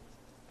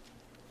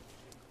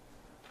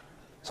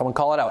 Someone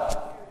call it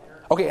out.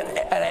 Okay,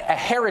 a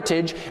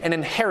heritage, an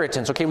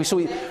inheritance. Okay,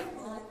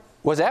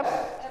 was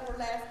that?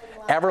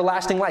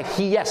 Everlasting life.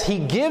 He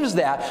gives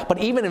that, but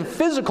even in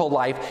physical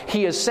life,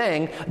 he is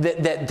saying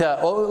that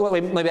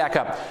let me back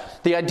up.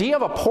 The idea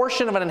of a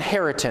portion of an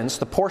inheritance,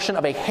 the portion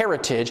of a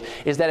heritage,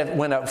 is that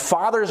when a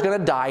father is going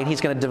to die and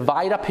he's going to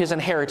divide up his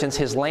inheritance,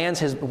 his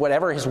lands, his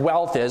whatever his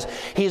wealth is,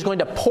 he's going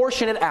to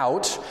portion it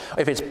out.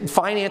 If it's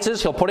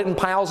finances, he'll put it in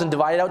piles and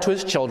divide it out to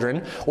his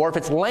children. Or if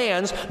it's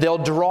lands, they'll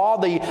draw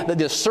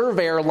the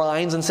surveyor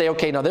lines and say,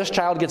 okay, now this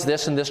child gets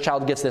this, and this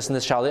child gets this, and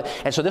this child.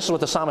 And so this is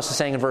what the psalmist is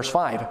saying in verse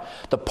 5.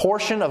 The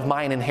portion of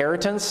mine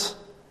inheritance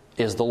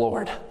is the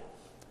Lord.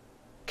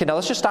 Okay, now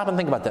let's just stop and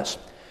think about this.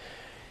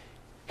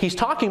 He's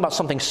talking about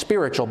something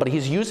spiritual, but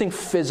he's using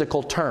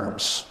physical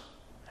terms.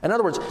 In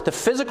other words, the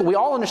physical, we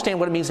all understand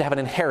what it means to have an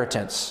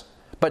inheritance.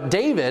 But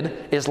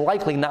David is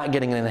likely not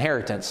getting an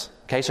inheritance.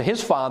 Okay, so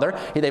his father,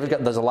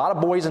 there's a lot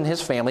of boys in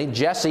his family.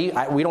 Jesse,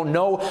 we don't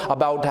know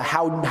about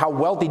how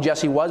wealthy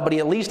Jesse was, but he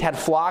at least had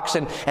flocks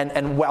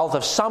and wealth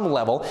of some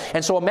level.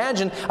 And so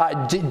imagine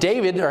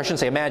David, or I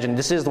shouldn't say imagine,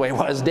 this is the way it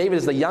was. David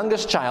is the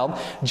youngest child.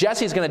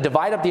 Jesse's going to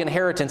divide up the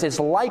inheritance. It's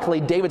likely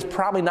David's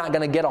probably not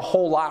going to get a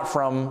whole lot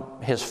from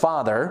his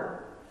father.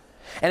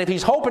 And if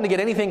he's hoping to get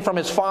anything from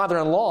his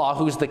father-in-law,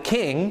 who's the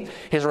king,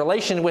 his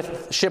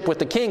relationship with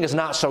the king is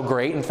not so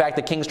great. In fact,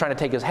 the king's trying to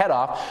take his head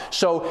off.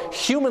 So,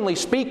 humanly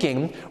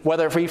speaking,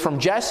 whether it be from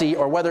Jesse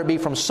or whether it be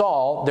from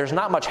Saul, there's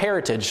not much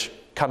heritage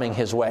coming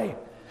his way.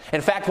 In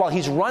fact, while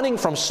he's running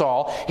from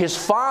Saul, his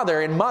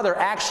father and mother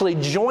actually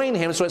join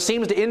him, so it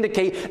seems to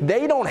indicate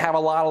they don't have a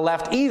lot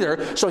left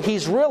either. So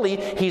he's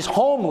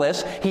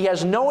homeless. He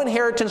has no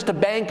inheritance to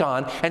bank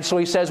on. And so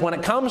he says, when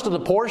it comes to the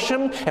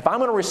portion, if I'm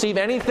going to receive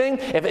anything,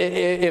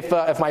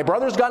 if my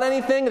brother's got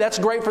anything, that's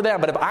great for them.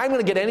 But if I'm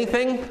going to get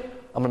anything,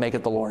 I'm going to make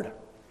it the Lord.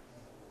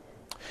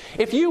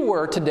 If you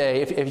were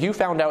today, if you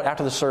found out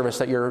after the service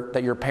that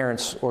your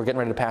parents were getting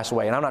ready to pass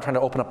away, and I'm not trying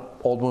to open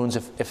up old wounds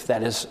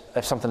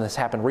if something that's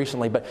happened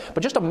recently, but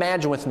just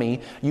imagine with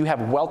me, you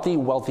have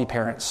wealthy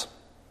parents.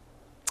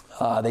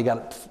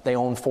 They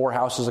own 4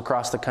 houses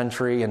across the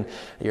country, and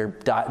your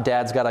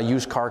dad's got a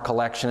used car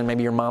collection, and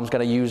maybe your mom's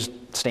got a used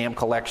stamp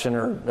collection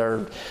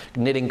or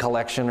knitting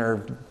collection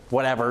or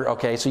whatever.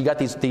 Okay, so you got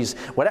these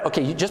whatever.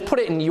 Okay, you just put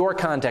it in your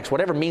context,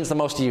 whatever means the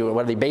most to you,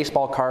 whether they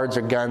baseball cards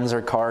or guns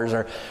or cars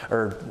or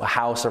a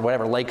house or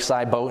whatever,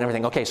 lakeside boat and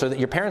everything. Okay, so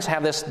your parents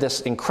have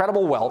this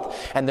incredible wealth,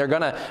 and they're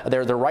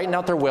writing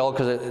out their will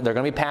because they're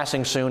going to be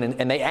passing soon,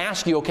 and they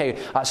ask you, okay,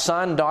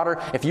 son, daughter,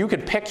 if you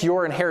could pick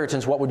your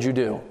inheritance, what would you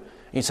do?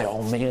 You say,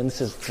 oh man, this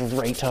is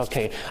great.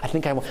 Okay, I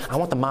think I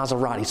want the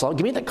Maserati. So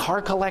give me the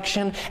car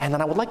collection, and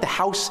then I would like the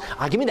house.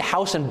 Give me the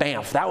house in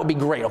Banff. That would be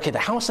great. Okay, the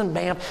house in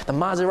Banff, the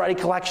Maserati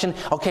collection.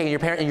 Okay,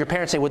 and your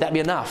parents say, would that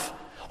be enough?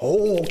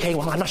 Oh, okay.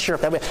 Well, I'm not sure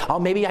if that would. Oh,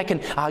 maybe I can.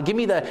 Give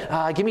me.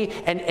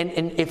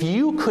 And if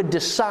you could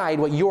decide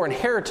what your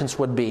inheritance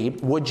would be,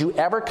 would you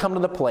ever come to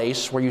the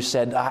place where you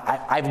said,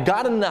 I've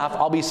got enough.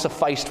 I'll be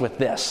sufficed with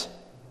this?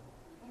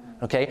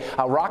 Okay,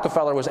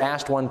 Rockefeller was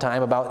asked one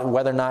time about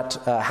whether or not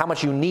how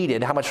much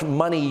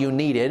money you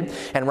needed,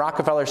 and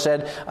Rockefeller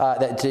said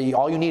that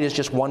all you need is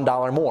just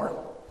 $1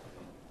 more.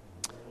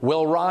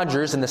 Will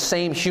Rogers, in the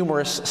same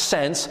humorous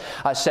sense,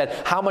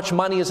 said, how much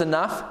money is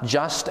enough?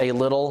 Just a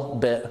little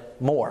bit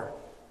more.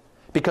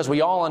 Because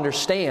we all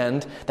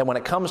understand that when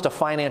it comes to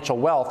financial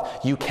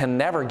wealth, you can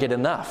never get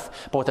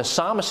enough. But what the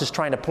psalmist is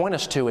trying to point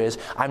us to is,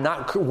 I'm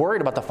not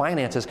worried about the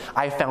finances.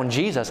 I found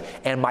Jesus,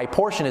 and my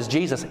portion is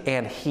Jesus,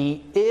 and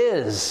He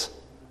is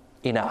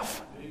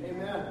enough.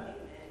 Amen.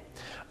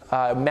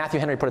 Matthew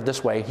Henry put it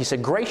this way. He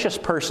said, gracious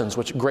persons,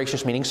 which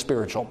gracious meaning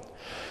spiritual,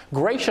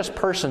 gracious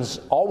persons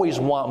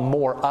always want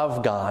more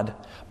of God,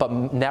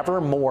 but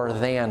never more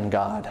than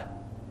God.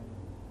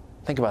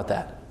 Think about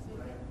that.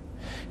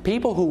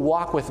 People who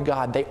walk with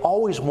God, they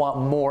always want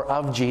more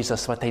of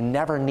Jesus, but they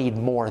never need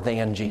more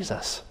than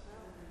Jesus.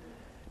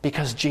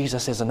 Because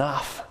Jesus is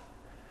enough.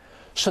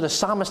 So the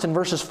psalmist in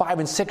verses 5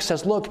 and 6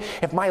 says, look,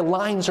 if my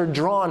lines are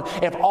drawn,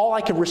 if all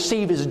I can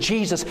receive is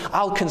Jesus,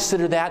 I'll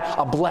consider that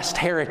a blessed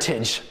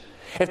heritage.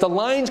 If the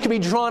lines can be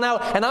drawn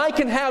out and I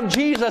can have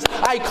Jesus,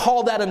 I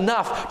call that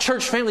enough.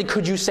 Church family,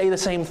 could you say the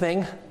same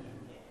thing?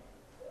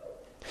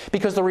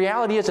 Because the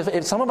reality is,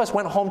 if some of us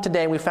went home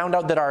today and we found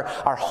out that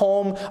our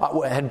home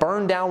had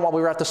burned down while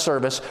we were at the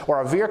service, or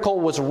our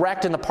vehicle was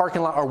wrecked in the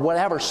parking lot or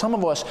whatever, some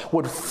of us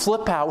would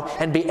flip out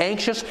and be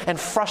anxious and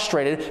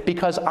frustrated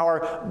because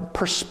our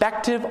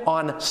perspective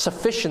on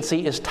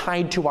sufficiency is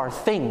tied to our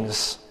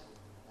things.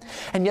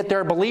 And yet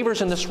there are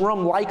believers in this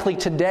room likely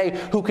today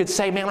who could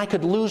say, man, I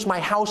could lose my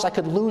house, I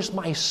could lose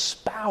my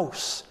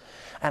spouse,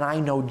 and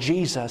I know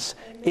Jesus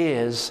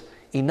is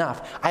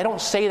enough. I don't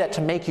say that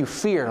to make you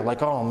fear,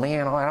 like, oh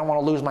man, I don't want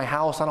to lose my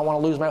house, I'm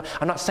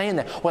not saying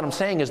that. What I'm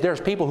saying is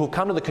there's people who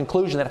come to the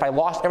conclusion that if I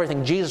lost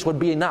everything, Jesus would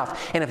be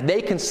enough. And if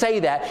they can say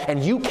that,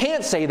 and you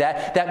can't say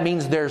that, that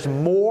means there's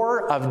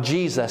more of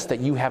Jesus that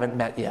you haven't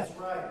met yet.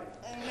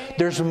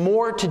 There's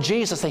more to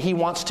Jesus that He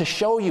wants to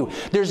show you.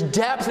 There's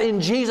depth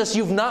in Jesus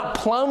you've not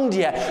plumbed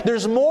yet.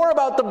 There's more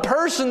about the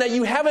person that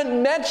you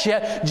haven't met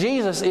yet.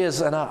 Jesus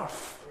is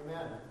enough.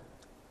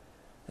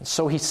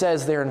 So he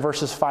says there in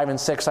verses 5 and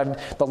 6,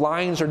 the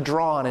lines are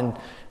drawn, and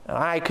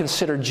I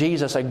consider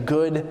Jesus a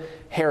good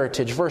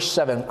heritage. Verse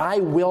 7, I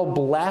will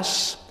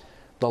bless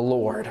the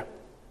Lord,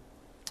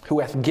 who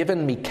hath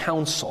given me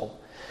counsel.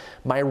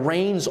 My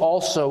reins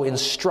also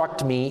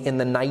instruct me in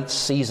the night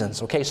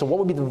seasons. Okay, so what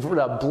would be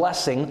the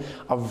blessing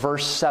of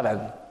verse 7?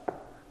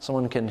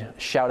 Someone can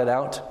shout it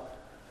out.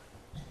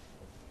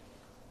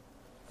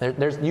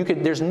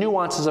 There's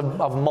nuances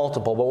of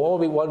multiple, but what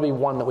would be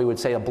one that we would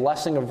say, a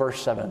blessing of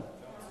verse 7?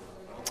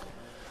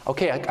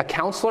 Okay, a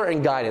counselor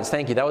and guidance.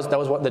 Thank you. That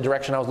was what the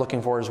direction I was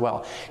looking for as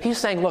well. He's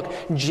saying, look,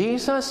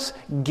 Jesus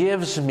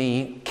gives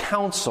me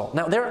counsel.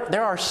 Now,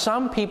 there are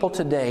some people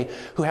today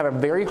who have a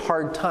very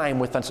hard time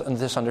with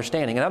this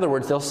understanding. In other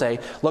words, they'll say,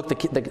 look,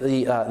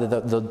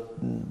 the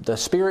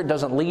Spirit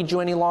doesn't lead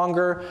you any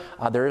longer.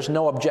 There is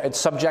no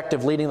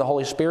subjective leading of the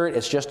Holy Spirit.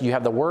 It's just you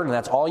have the Word, and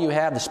that's all you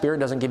have. The Spirit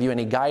doesn't give you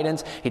any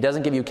guidance. He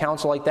doesn't give you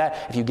counsel like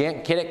that. If you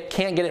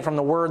can't get it from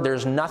the Word,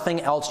 there's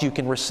nothing else you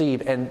can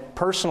receive. And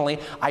personally,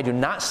 I do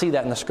not see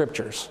that in the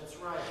Scriptures.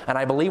 And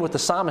I believe what the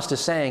psalmist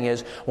is saying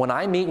is, when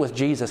I meet with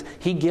Jesus,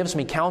 He gives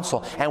me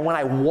counsel. And when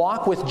I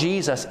walk with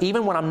Jesus,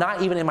 even when I'm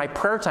not even in my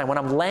prayer time, when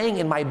I'm laying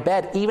in my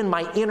bed, even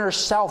my inner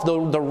self,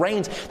 the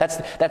reins, that's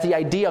the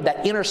idea of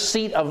that inner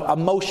seat of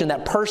emotion,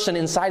 that person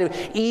inside of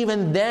me,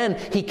 even then,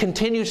 He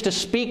continues to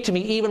speak to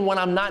me, even when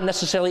I'm not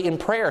necessarily in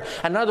prayer.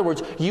 In other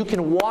words, you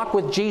can walk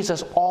with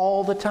Jesus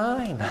all the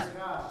time.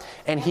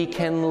 And He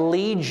can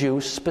lead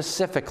you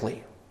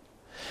specifically.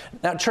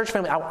 Now, church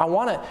family, I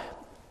want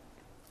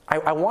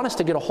us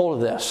to get a hold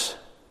of this.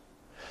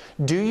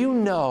 Do you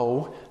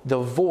know the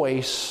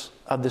voice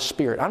of the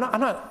Spirit? I'm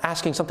not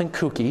asking something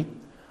kooky.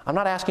 I'm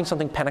not asking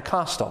something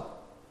Pentecostal.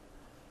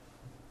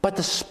 But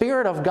the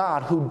Spirit of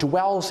God who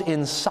dwells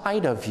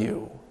inside of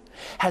you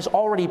has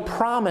already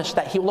promised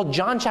that look,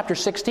 John chapter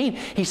 16,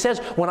 He says,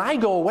 when I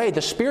go away,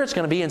 the Spirit's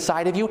going to be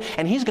inside of you,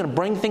 and He's going to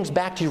bring things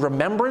back to your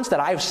remembrance that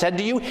I've said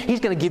to you. He's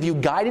going to give you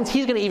guidance.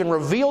 He's going to even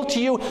reveal to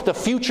you the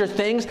future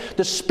things.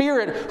 The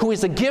Spirit, who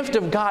is the gift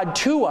of God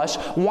to us,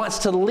 wants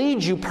to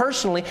lead you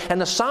personally. And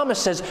the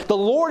psalmist says, the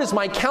Lord is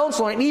my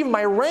counselor, and even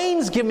my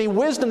reins give me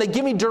wisdom. They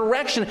give me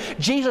direction.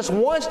 Jesus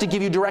wants to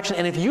give you direction.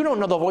 And if you don't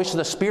know the voice of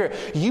the Spirit,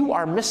 you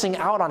are missing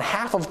out on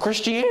half of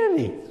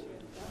Christianity.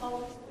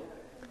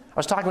 I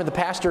was talking with the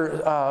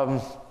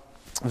pastor.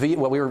 We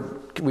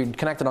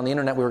connected on the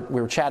internet. We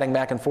were chatting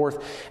back and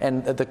forth,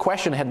 and the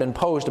question had been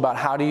posed about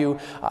how do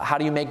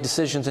you make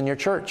decisions in your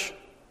church?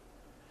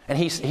 And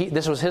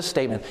this was his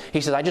statement.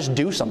 He says, "I just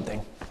do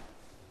something.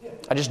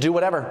 I just do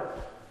whatever.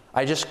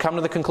 I just come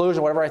to the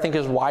conclusion whatever I think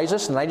is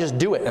wisest, and I just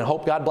do it and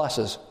hope God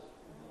blesses."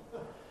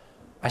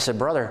 I said,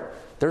 "Brother,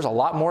 there's a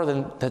lot more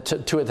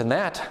to it than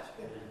that."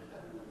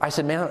 I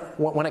said, man,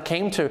 when it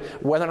came to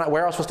whether or not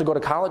where I was supposed to go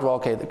to college, well,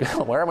 okay,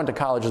 where I went to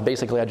college was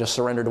basically I just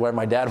surrendered to where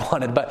my dad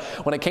wanted. But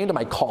when it came to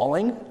my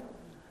calling,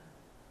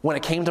 when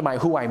it came to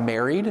who I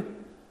married,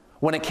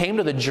 when it came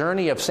to the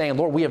journey of saying,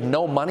 Lord, we have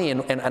no money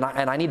and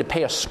I need to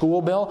pay a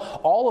school bill,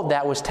 all of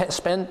that was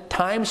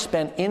time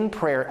spent in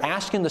prayer,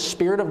 asking the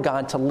Spirit of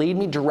God to lead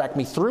me, direct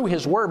me through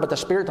His Word, but the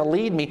Spirit to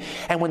lead me.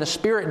 And when the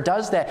Spirit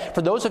does that,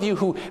 for those of you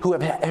who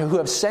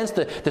have sensed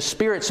the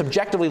Spirit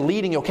subjectively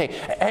leading you, okay,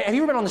 have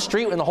you ever been on the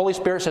street when the Holy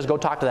Spirit says, go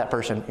talk to that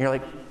person? And you're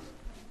like,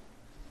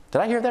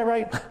 did I hear that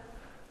right?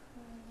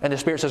 And the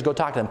Spirit says, go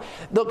talk to them.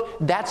 Look,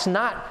 that's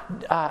not...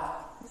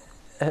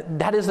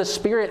 that is the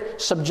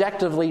Spirit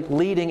subjectively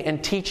leading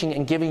and teaching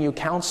and giving you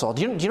counsel.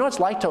 Do you know what it's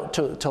like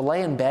to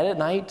lay in bed at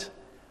night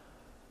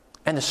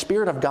and the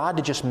Spirit of God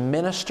to just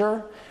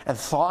minister and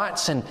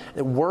thoughts and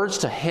words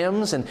to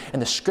hymns and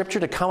the Scripture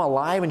to come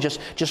alive and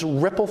just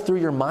ripple through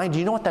your mind? Do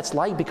you know what that's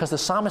like? Because the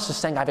psalmist is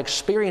saying, I've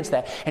experienced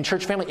that. And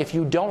church family, if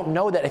you don't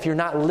know that, if you're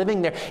not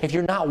living there, if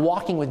you're not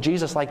walking with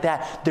Jesus like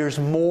that, there's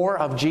more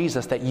of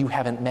Jesus that you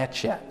haven't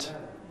met yet.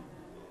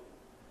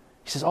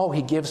 He says,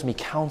 He gives me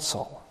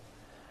counsel.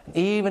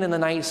 Even in the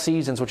night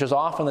seasons, which is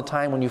often the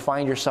time when you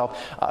find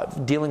yourself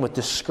dealing with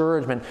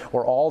discouragement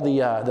or all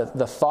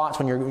the thoughts,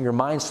 when your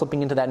mind's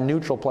slipping into that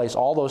neutral place,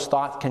 all those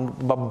thoughts can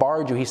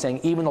bombard you. He's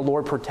saying, even the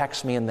Lord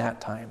protects me in that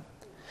time.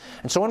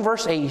 And so in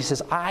verse 8, he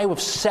says, I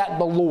have set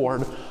the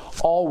Lord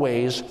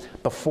always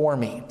before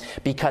me.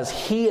 Because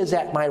He is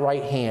at my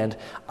right hand,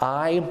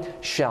 I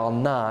shall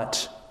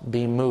not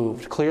be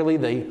moved. Clearly,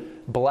 the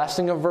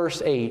blessing of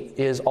verse 8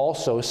 is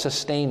also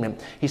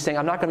sustainment. He's saying,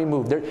 I'm not going to be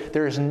moved.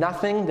 There is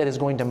nothing that is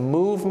going to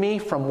move me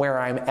from where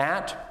I'm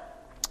at.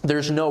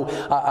 There's no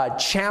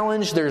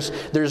challenge.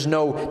 There's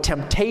no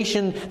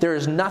temptation. There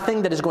is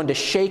nothing that is going to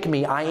shake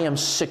me. I am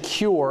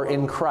secure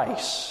in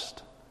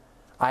Christ.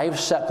 I have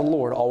set the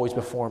Lord always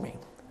before me.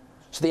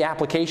 So the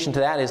application to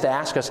that is to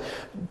ask us,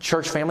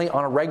 church family,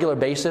 on a regular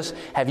basis,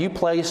 have you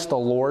placed the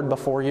Lord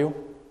before you?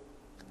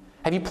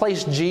 Have you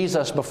placed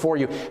Jesus before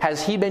you?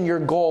 Has He been your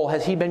goal?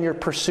 Has He been your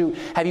pursuit?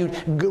 Have you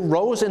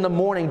rose in the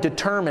morning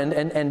determined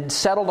and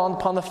settled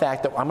upon the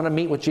fact that I'm going to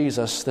meet with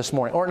Jesus this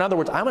morning? Or in other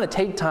words, I'm going to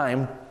take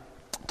time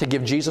to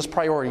give Jesus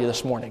priority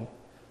this morning.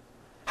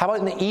 How about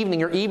in the evening,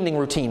 your evening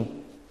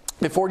routine?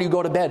 Before you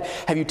go to bed,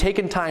 have you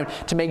taken time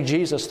to make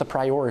Jesus the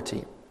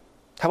priority?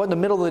 How about in the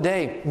middle of the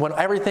day when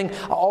everything,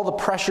 all the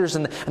pressures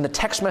and the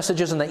text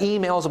messages and the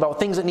emails about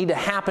things that need to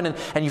happen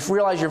and you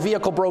realize your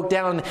vehicle broke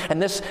down and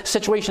this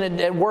situation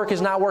at work is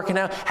not working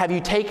out? Have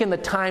you taken the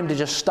time to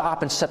just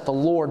stop and set the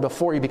Lord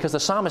before you? Because the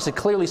psalmist is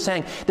clearly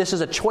saying, this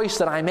is a choice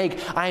that I make.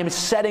 I am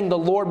setting the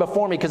Lord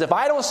before me, because if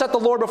I don't set the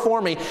Lord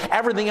before me,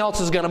 everything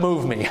else is going to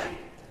move me.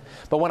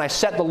 But when I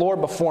set the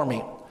Lord before me,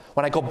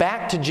 when I go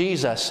back to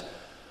Jesus,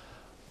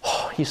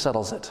 He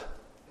settles it.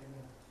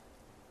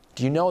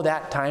 Do you know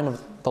that time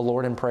of the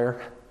Lord in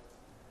prayer?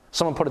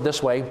 Someone put it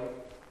this way: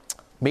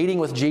 meeting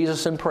with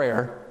Jesus in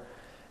prayer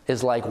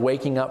is like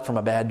waking up from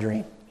a bad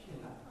dream.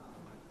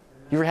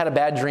 You ever had a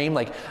bad dream?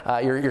 Like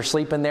you're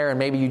sleeping there and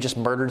maybe you just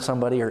murdered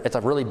somebody, or it's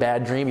a really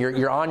bad dream.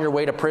 You're on your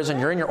way to prison.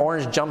 You're in your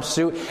orange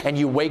jumpsuit and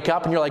you wake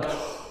up and you're like,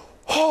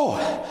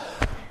 oh,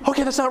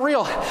 okay, that's not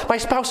real. My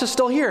spouse is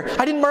still here.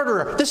 I didn't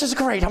murder her. This is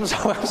great. I'm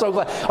so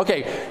glad.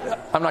 Okay,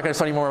 I'm not going to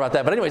say any more about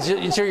that. But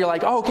anyways, so you're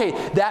like, oh, okay,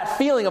 that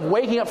feeling of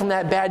waking up from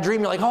that bad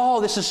dream, you're like,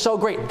 oh, this is so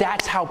great.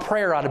 That's how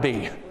prayer ought to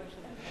be.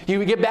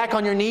 You get back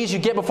on your knees, you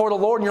get before the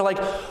Lord, and you're like,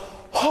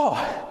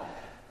 oh,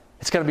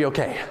 it's going to be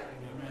okay.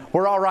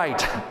 We're all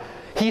right.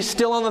 He's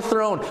still on the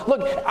throne.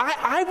 Look,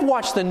 I've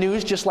watched the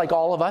news just like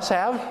all of us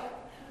have.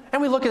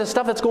 And we look at the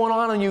stuff that's going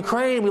on in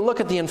Ukraine. We look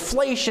at the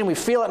inflation. We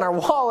feel it in our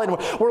wallet.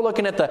 We're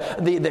looking at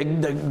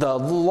the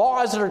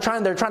laws that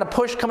they're trying to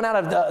push coming out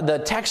of the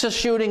Texas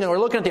shooting. And we're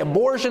looking at the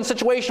abortion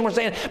situation. We're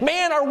saying,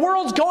 man, our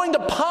world's going to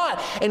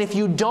pot. And if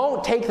you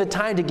don't take the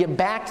time to get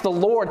back to the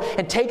Lord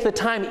and take the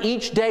time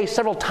each day,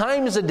 several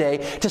times a day,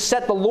 to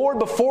set the Lord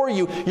before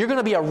you, you're going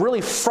to be a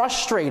really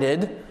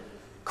frustrated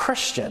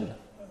Christian.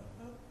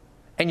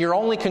 And your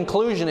only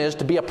conclusion is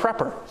to be a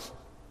prepper,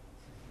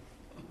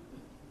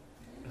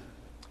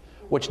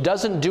 which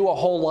doesn't do a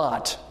whole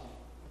lot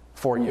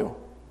for you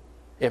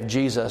if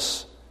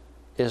Jesus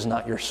is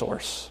not your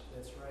source.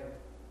 That's right.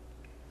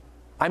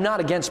 I'm not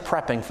against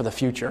prepping for the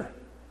future,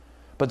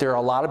 but there are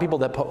a lot of people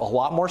that put a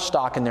lot more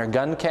stock in their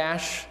gun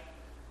cache,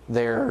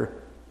 their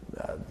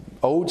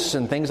oats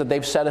and things that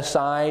they've set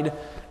aside,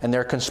 and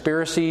their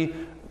conspiracy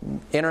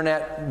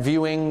internet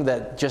viewing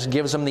that just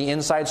gives them the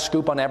inside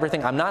scoop on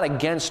everything. I'm not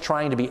against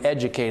trying to be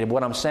educated.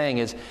 What I'm saying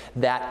is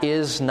that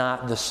is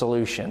not the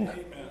solution.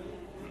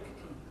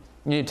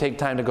 You need to take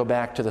time to go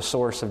back to the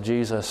source of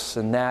Jesus,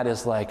 and that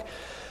is like,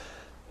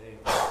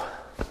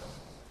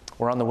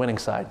 we're on the winning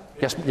side.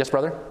 Yes,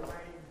 brother?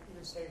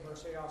 Even say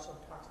verse 8 also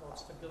talks about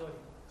stability.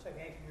 It's like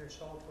anchoring your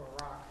soul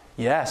to a rock.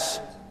 Yes.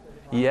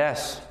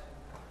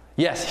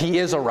 Yes, he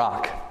is a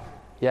rock.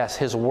 Yes,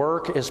 his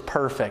work is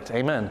perfect.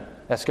 Amen.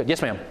 That's good.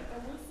 Yes, ma'am.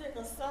 And we sing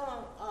a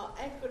song,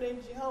 anchored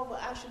in Jehovah,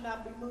 I should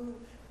not be moved,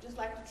 just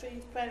like the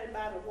trees planted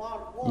by the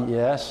water.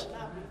 Yes.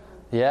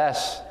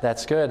 Yes,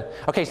 that's good.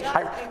 Okay.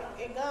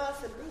 And God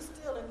said, be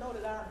still and know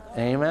that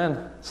I am God.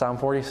 Amen. Psalm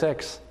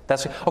 46.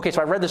 That's okay. So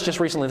I read this just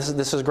recently.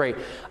 This is great.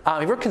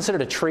 Have you ever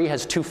considered a tree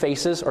has two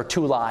faces or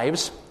two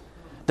lives?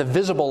 The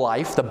visible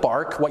life, the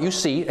bark, what you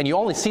see, and you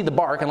only see the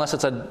bark unless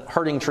it's a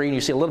hurting tree and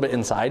you see a little bit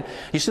inside.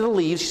 You see the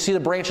leaves, you see the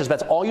branches,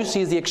 that's all you see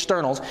is the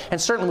externals. And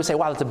certainly we say,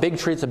 wow, that's a big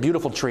tree, it's a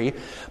beautiful tree.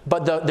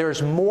 But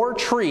there's more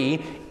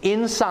tree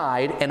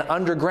inside and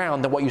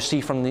underground than what you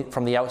see from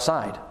the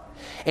outside.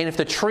 And if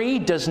the tree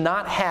does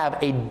not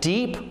have a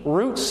deep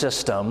root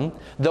system,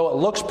 though it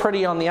looks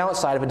pretty on the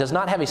outside, if it does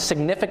not have a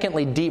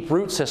significantly deep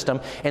root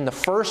system, in the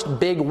first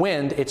big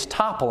wind, it's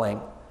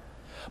toppling.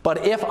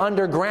 But if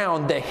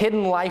underground, the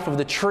hidden life of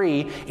the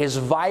tree is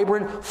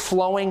vibrant,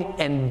 flowing,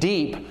 and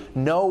deep,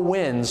 no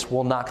winds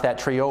will knock that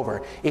tree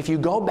over. If you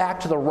go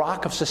back to the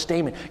rock of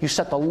sustainment, you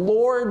set the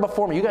Lord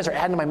before me. You guys are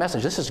adding to my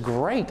message. This is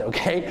great,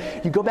 okay?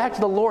 You go back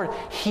to the Lord.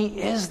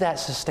 He is that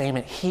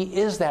sustainment. He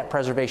is that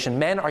preservation.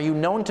 Men, are you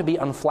known to be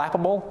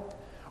unflappable,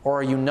 or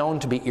are you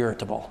known to be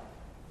irritable?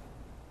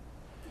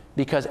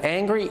 Because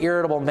angry,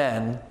 irritable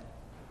men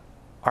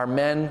are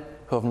men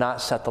who have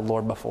not set the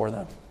Lord before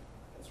them.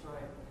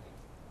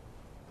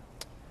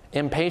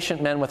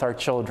 Impatient men with our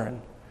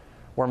children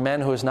were men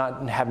who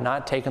have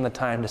not taken the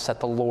time to set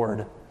the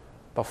Lord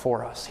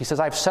before us. He says,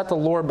 I've set the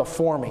Lord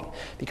before me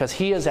because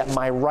he is at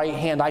my right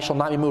hand. I shall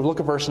not be moved. Look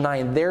at verse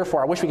 9.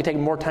 Therefore, I wish we could take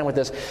more time with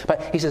this,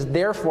 but he says,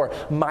 therefore,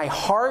 my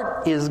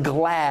heart is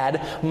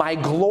glad, my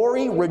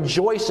glory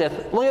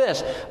rejoiceth. Look at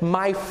this.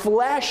 My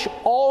flesh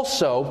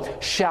also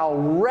shall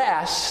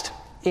rest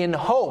in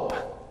hope.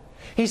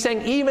 He's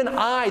saying, even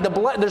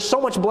there's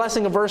so much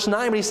blessing in verse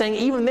 9, but he's saying,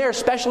 even there,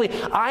 especially,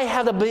 I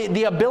have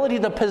the ability,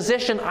 the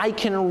position, I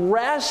can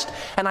rest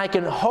and I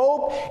can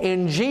hope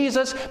in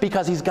Jesus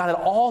because he's got it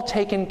all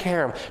taken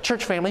care of.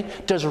 Church family,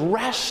 does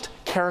rest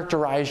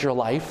characterize your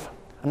life?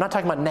 I'm not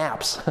talking about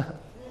naps.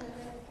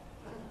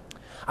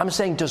 I'm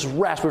saying, does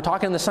rest? We were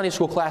talking in the Sunday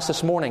school class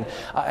this morning,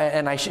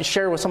 and I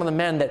shared with some of the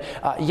men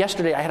that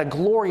yesterday I had a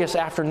glorious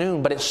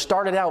afternoon, but it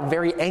started out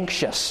very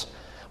anxious.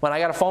 When I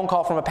got a phone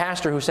call from a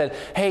pastor who said,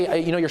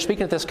 hey, you're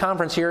speaking at this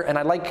conference here, and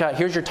I'd like,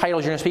 here's your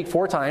titles. You're going to speak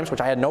 4 times, which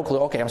I had no clue.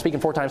 Okay, I'm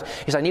speaking 4 times.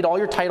 He said, I need all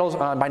your titles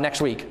by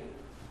next week.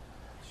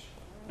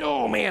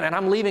 Oh, man, and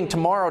I'm leaving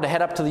tomorrow to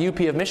head up to the UP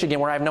of Michigan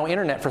where I have no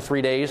internet for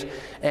 3 days,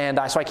 and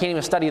so I can't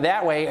even study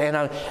that way, and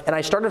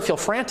I started to feel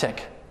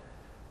frantic.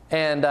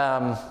 And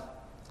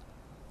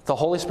the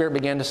Holy Spirit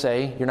began to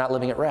say, you're not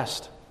living at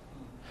rest.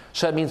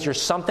 So that means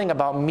there's something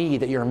about me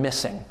that you're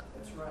missing.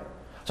 That's right.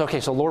 So, okay,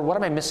 so Lord, what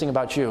am I missing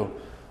about you?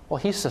 Well,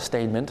 he's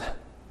sustainment.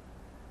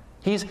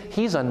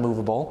 He's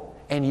unmovable,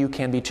 and you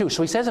can be too.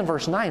 So he says in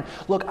verse 9,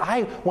 look,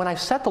 when I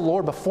set the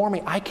Lord before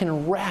me, I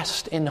can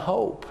rest in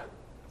hope.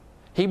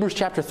 Hebrews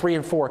chapter 3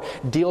 and 4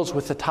 deals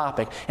with the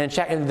topic. And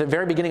in the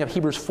very beginning of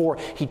Hebrews 4,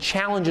 he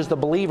challenges the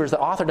believers, the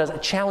author does,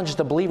 challenges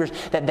the believers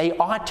that they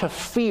ought to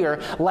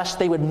fear lest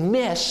they would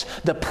miss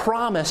the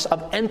promise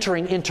of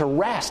entering into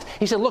rest.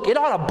 He said, look, it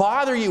ought to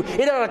bother you.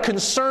 It ought to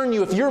concern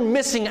you if you're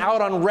missing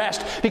out on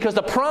rest, because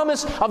the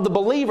promise of the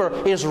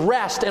believer is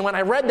rest. And when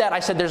I read that, I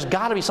said, there's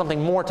got to be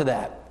something more to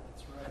that.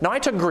 Now, I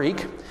took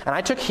Greek, and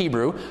I took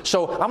Hebrew,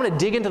 so I'm going to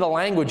dig into the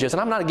languages, and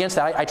I'm not against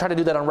that. I try to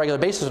do that on a regular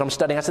basis when I'm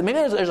studying. I said, maybe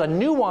there's a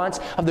nuance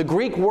of the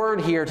Greek word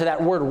here to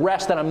that word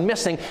rest that I'm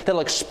missing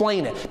that'll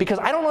explain it. Because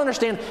I don't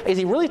understand, is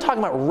he really talking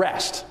about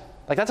rest?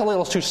 Like, that's a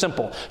little too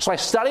simple. So I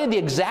studied the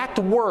exact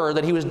word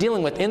that he was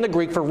dealing with in the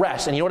Greek for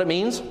rest, and you know what it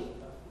means?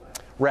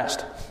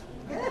 Rest.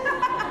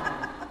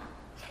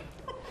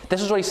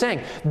 This is what he's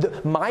saying.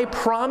 My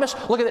promise,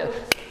 look at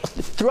it.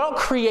 Throughout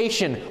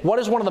creation, what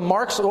is one of the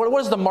marks?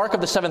 What is the mark of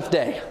the seventh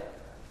day?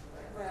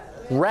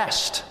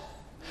 Rest.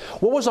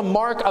 What was a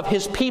mark of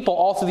his people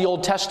all through the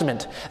Old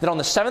Testament? That on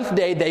the seventh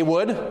day they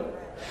would.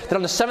 That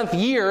on the seventh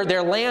year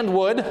their land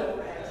would.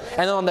 And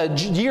then on the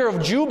year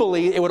of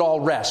Jubilee it would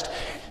all rest.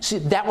 See,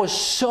 that was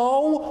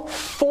so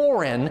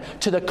foreign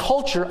to the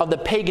culture of the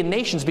pagan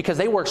nations because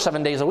they worked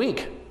 7 days a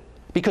week.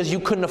 Because you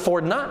couldn't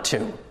afford not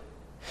to.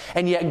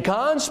 And yet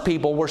God's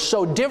people were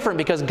so different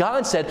because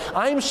God said,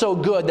 I'm so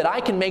good that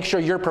I can make sure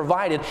you're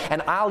provided,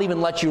 and I'll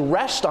even let you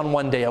rest on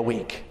 1 day a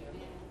week.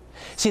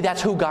 See,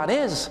 that's who God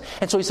is.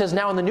 And so he says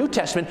now in the New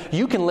Testament,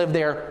 you can live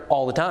there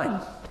all the time.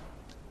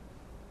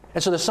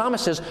 And so the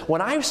psalmist says,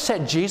 when I've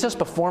set Jesus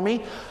before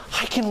me,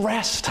 I can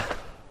rest.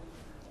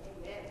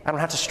 I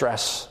don't have to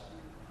stress.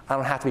 I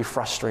don't have to be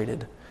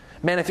frustrated.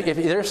 Man, if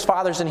there's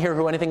fathers in here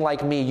who are anything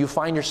like me, you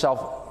find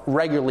yourself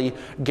regularly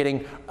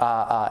getting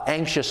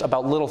anxious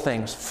about little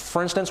things.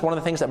 For instance, one of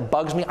the things that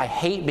bugs me, I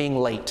hate being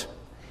late.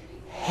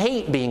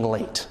 Hate being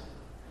late.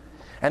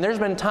 And there's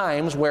been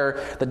times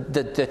where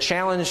the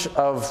challenge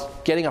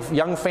of getting a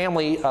young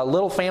family, a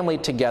little family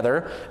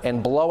together,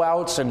 and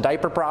blowouts and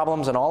diaper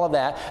problems and all of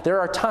that, there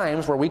are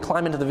times where we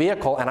climb into the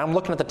vehicle and I'm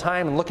looking at the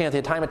time and looking at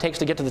the time it takes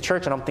to get to the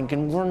church, and I'm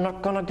thinking, we're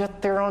not going to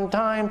get there on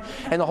time.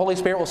 And the Holy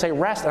Spirit will say,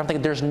 rest. And I'm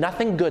thinking, there's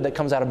nothing good that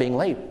comes out of being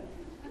late.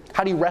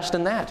 How do you rest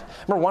in that?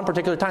 I remember one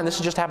particular time, this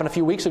just happened a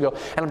few weeks ago,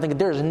 and I'm thinking,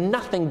 there's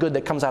nothing good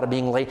that comes out of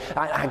being late.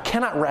 I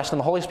cannot rest. And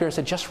the Holy Spirit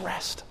said, just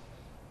rest.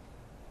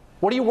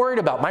 What are you worried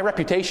about? My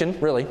reputation,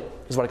 really,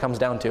 is what it comes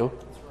down to.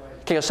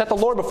 Okay, set the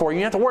Lord before you.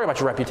 You don't have to worry about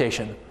your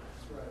reputation.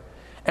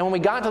 And when we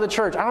got to the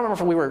church, I don't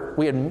remember if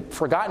we had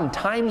forgotten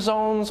time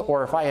zones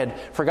or if I had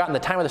forgotten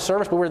the time of the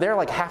service, but we were there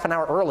like half an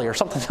hour early or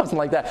something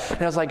like that.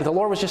 And I was like, the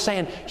Lord was just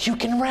saying, you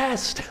can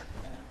rest.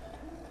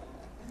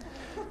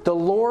 The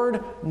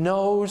Lord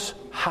knows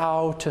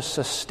how to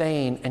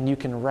sustain, and you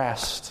can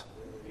rest.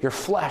 Your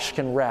flesh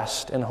can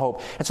rest in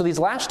hope. And so these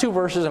last two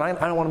verses, and I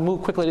don't want to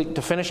move quickly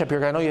to finish up here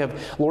because I know you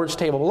have Lord's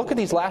table, but look at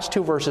these last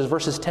two verses,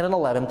 verses 10 and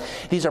 11.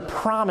 These are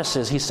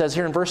promises. He says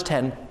here in verse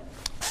 10,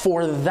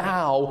 for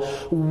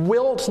thou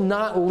wilt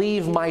not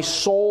leave my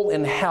soul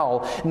in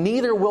hell,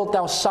 neither wilt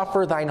thou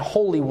suffer thine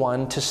Holy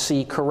One to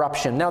see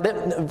corruption. Now,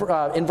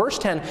 in verse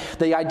 10,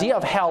 the idea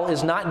of hell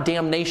is not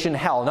damnation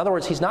hell. In other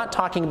words, he's not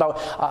talking about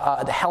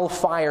the hell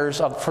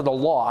fires for the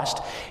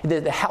lost.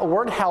 The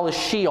word hell is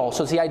Sheol,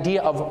 so it's the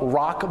idea of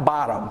rock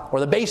bottom, or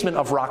the basement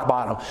of rock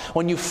bottom.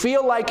 When you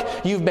feel like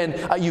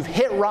you've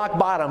hit rock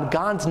bottom,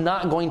 God's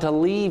not going to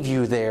leave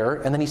you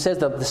there. And then he says,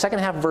 the second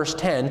half of verse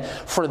 10,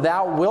 for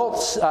thou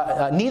wilt...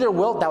 neither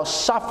wilt thou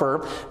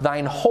suffer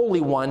thine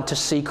Holy One to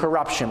see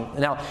corruption.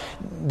 Now,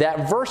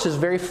 that verse is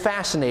very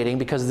fascinating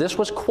because this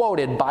was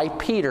quoted by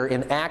Peter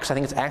in Acts, I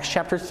think it's Acts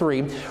chapter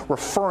 3,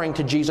 referring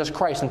to Jesus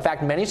Christ. In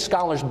fact, many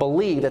scholars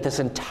believe that this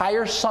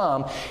entire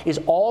psalm is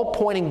all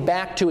pointing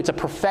back to, it's a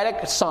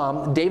prophetic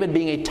psalm, David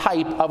being a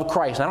type of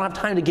Christ. I don't have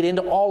time to get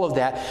into all of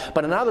that,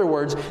 but in other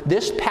words,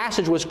 this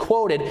passage was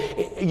quoted.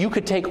 You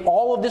could take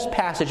all of this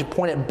passage and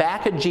point it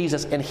back at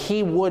Jesus, and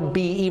he would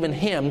be, even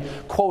him,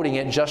 quoting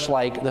it just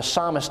like the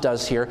psalmist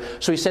does here.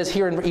 So he says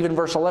here in even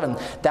verse 11,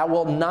 thou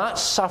wilt not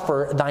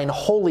suffer thine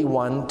Holy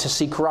One to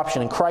see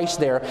corruption. And Christ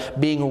there,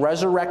 being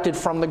resurrected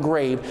from the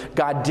grave,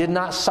 God did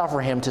not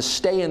suffer him to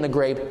stay in the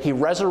grave. He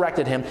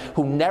resurrected him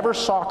who never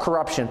saw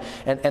corruption.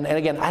 And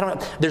again,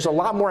 there's a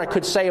lot more I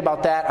could say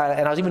about that,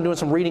 and I was even doing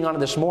some reading on it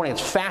this morning.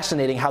 It's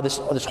fascinating how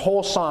this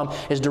whole psalm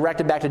is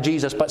directed back to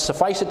Jesus, but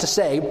suffice it to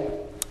say,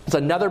 it's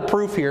another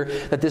proof here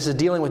that this is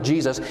dealing with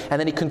Jesus. And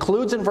then he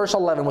concludes in verse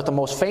 11 with the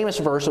most famous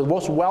verse, or the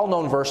most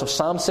well-known verse of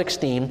Psalm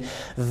 16.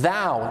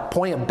 Thou,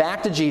 pointing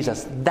back to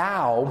Jesus,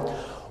 thou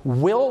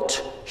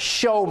wilt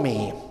show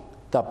me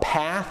the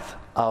path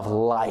of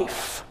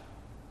life.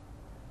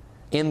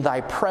 In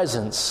thy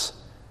presence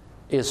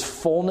is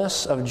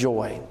fullness of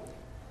joy.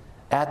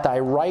 At thy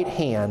right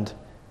hand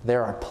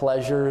there are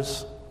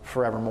pleasures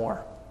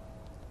forevermore.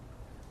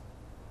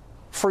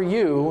 For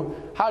you,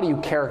 how do you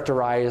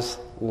characterize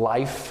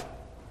life,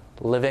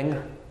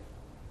 living?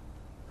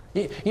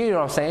 You know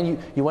what I'm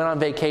saying? You went on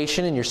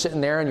vacation and you're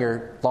sitting there in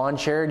your lawn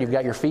chair and you've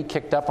got your feet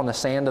kicked up on the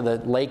sand of the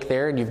lake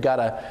there, and you've got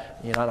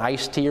an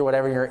iced tea or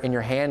whatever in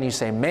your hand, and you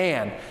say,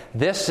 man,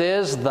 this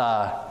is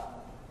the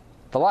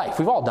The life.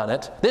 We've all done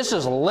it. This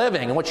is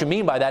living. And what you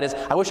mean by that is,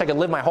 I wish I could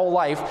live my whole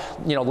life,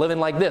 living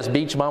like this.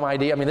 Beach bum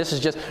idea. I mean, this is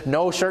just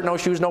no shirt, no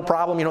shoes, no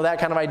problem. That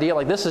kind of idea.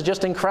 Like, this is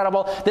just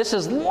incredible. This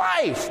is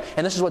life.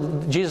 And this is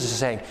what Jesus is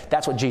saying.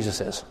 That's what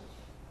Jesus is.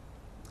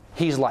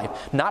 He's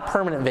life. Not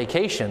permanent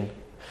vacation.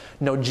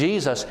 No,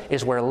 Jesus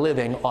is where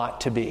living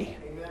ought to be.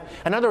 Amen.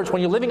 In other words,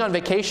 when you're living on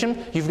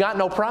vacation, you've got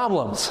no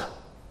problems.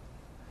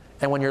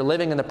 And when you're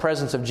living in the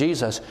presence of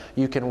Jesus,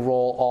 you can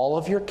roll all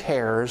of your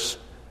cares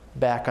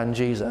back on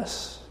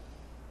Jesus.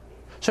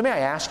 So may I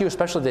ask you,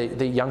 especially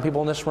the young people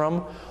in this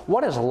room,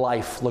 what does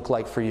life look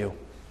like for you?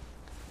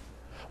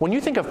 When you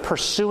think of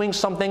pursuing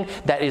something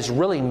that is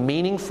really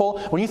meaningful,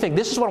 when you think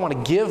this is what I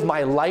want to give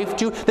my life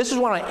to, this is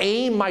what I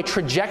aim my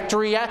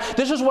trajectory at,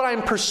 this is what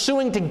I'm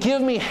pursuing to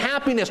give me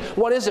happiness,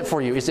 what is it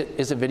for you? Is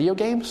it video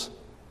games?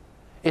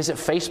 Is it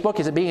Facebook?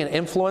 Is it being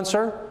an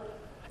influencer?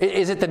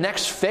 Is it the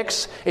next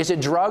fix? Is it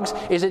drugs?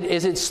 Is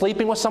it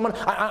sleeping with someone?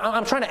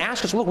 I'm trying to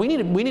ask us, look, we need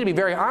to be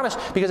very honest,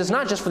 because it's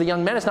not just for the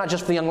young men, it's not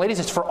just for the young ladies,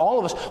 it's for all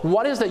of us.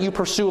 What is that you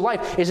pursue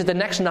life? Is it the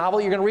next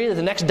novel you're going to read? Is it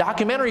the next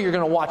documentary you're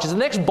going to watch? Is it the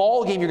next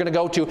ball game you're going to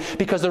go to?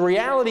 Because the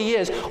reality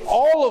is,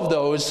 all of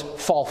those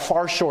fall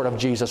far short of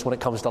Jesus when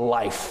it comes to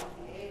life.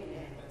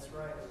 That's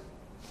right.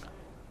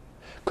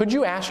 Could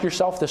you ask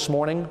yourself this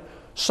morning,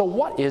 so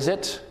what is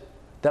it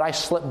that I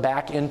slip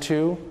back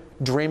into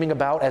dreaming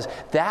about as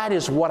that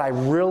is what I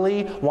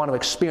really want to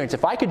experience?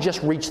 If I could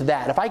just reach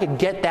that, if I could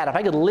get that, if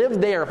I could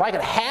live there, if I could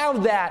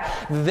have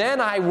that,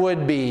 then I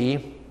would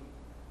be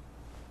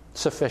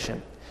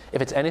sufficient.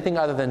 If it's anything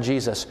other than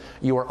Jesus,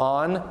 you are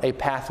on a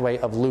pathway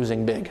of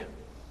losing big.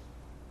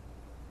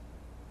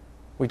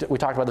 We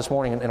talked about this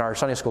morning in our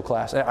Sunday school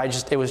class. I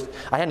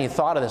hadn't even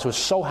thought of this. It was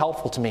so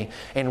helpful to me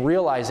in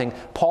realizing,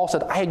 Paul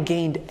said, I had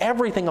gained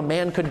everything a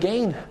man could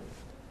gain,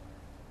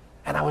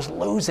 and I was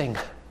losing.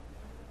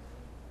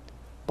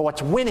 But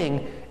what's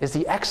winning is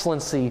the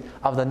excellency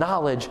of the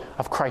knowledge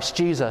of Christ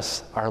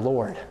Jesus, our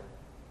Lord.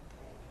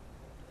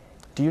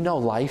 Do you know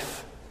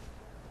life?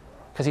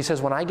 Because he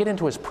says, when I get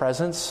into his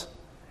presence,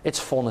 it's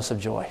fullness of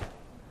joy.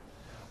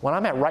 When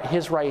I'm at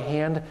his right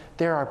hand,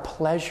 there are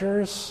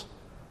pleasures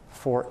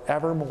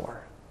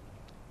forevermore.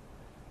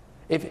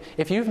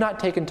 If you've not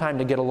taken time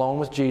to get alone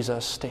with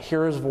Jesus, to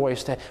hear his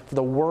voice, for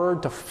the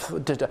word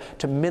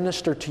to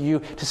minister to you,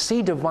 to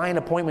see divine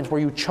appointments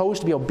where you chose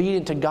to be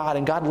obedient to God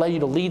and God led you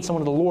to lead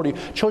someone to the Lord, you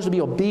chose to be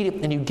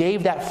obedient and you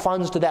gave that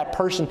funds to that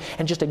person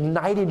and just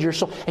ignited your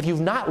soul. If you've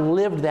not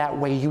lived that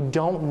way, you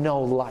don't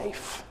know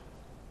life.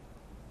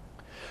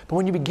 But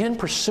when you begin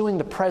pursuing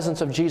the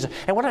presence of Jesus,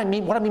 and what I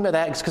mean by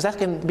that is, because that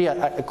can be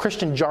a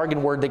Christian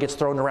jargon word that gets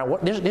thrown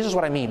around. This is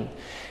what I mean.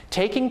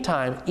 Taking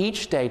time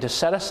each day to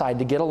set aside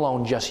to get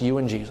alone, just you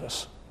and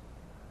Jesus.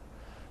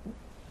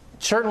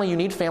 Certainly you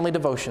need family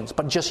devotions,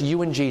 but just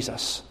you and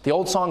Jesus. The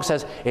old song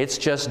says, it's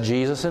just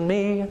Jesus and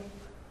me.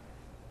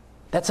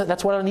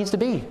 That's what it needs to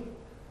be.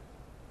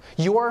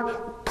 Your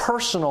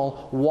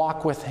personal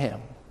walk with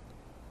him.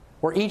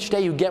 Where each day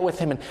you get with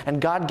him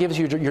and God gives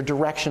you your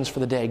directions for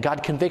the day.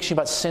 God convicts you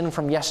about sin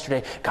from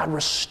yesterday. God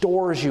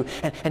restores you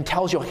and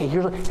tells you, okay,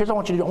 here's what I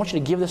want you to do. I want you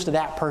to give this to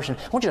that person.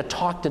 I want you to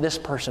talk to this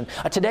person.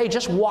 Today,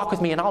 just walk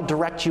with me and I'll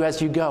direct you as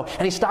you go.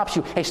 And he stops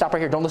you. Hey, stop right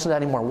here. Don't listen to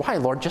that anymore. Why,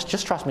 Lord?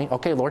 Just trust me.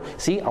 Okay, Lord.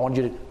 See, I want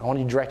you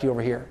to direct you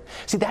over here.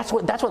 See, that's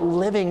what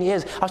living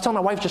is. I was telling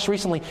my wife just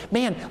recently,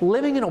 man,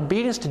 living in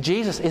obedience to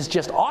Jesus is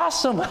just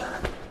awesome.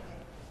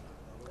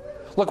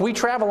 Look, we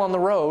travel on the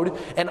road,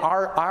 and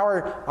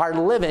our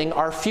living,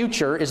 our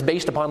future is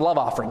based upon love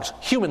offerings.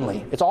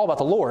 Humanly, it's all about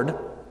the Lord.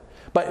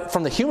 But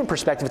from the human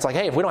perspective, it's like,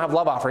 hey, if we don't have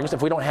love offerings,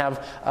 if we don't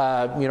have,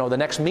 the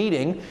next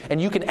meeting,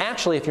 and you can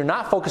actually, if you're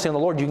not focusing on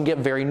the Lord, you can get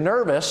very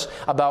nervous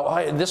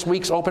about this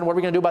week's open. What are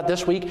we going to do about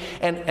this week?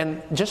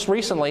 And just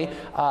recently,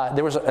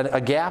 there was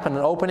a gap and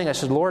an opening. I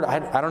said, Lord,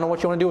 I don't know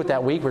what you want to do with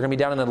that week. We're going to be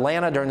down in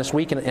Atlanta during this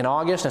week in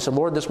August. And I said,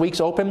 Lord, this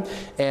week's open,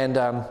 and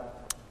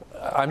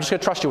I'm just going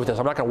to trust you with this.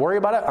 I'm not going to worry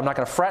about it. I'm not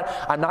going to fret.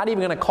 I'm not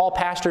even going to call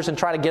pastors and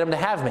try to get them to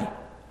have me.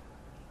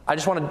 I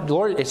just want to,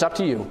 Lord, it's up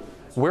to you.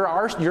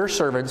 We're your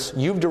servants.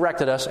 You've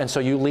directed us, and so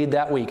you lead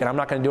that week, and I'm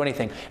not going to do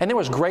anything. And there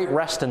was great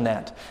rest in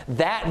that.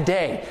 That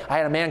day, I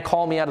had a man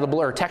call me out of the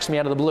blue, or text me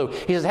out of the blue.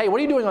 He says, hey, what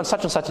are you doing on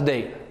such and such a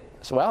date?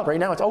 I said, well, right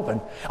now it's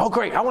open. Oh,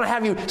 great. I want to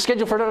have you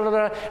scheduled for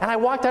da-da-da-da. And I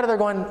walked out of there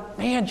going,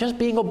 man, just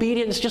being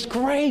obedient is just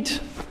great.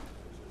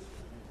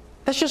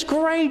 That's just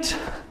great.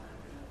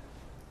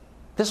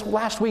 This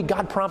last week,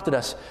 God prompted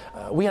us.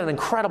 We had an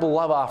incredible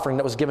love offering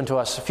that was given to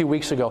us a few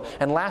weeks ago.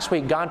 And last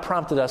week, God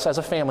prompted us as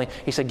a family.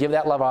 He said, give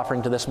that love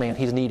offering to this man.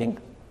 He's needing.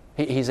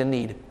 He's in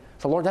need.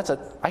 So, Lord,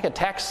 I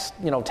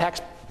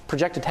got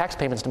projected tax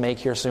payments to make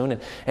here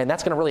soon, and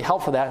that's going to really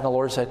help for that. And the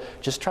Lord said,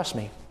 just trust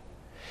me.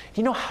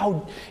 You know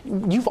how,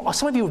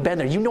 some of you have been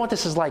there. You know what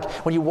this is like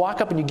when you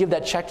walk up and you give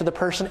that check to the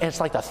person and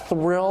it's like the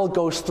thrill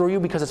goes through you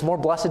because it's more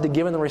blessed to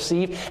give than to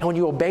receive. And when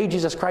you obey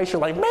Jesus Christ,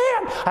 you're like, man,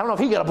 I don't know if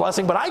he got a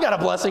blessing, but I got a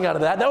blessing out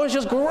of that. That was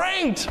just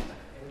great.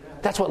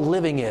 That's what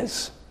living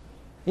is.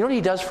 You know what he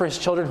does for his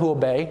children who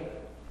obey?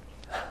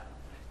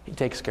 He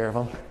takes care of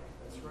them.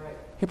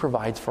 He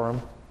provides for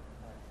them.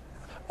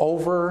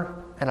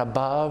 over and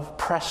above,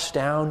 pressed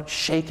down,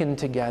 shaken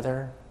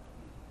together.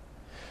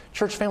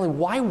 Church family,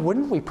 why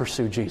wouldn't we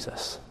pursue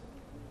Jesus?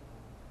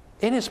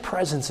 In His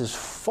presence is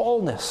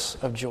fullness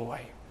of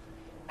joy.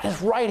 At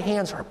His right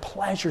hands are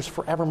pleasures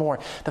forevermore.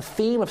 The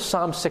theme of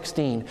Psalm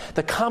 16,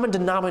 the common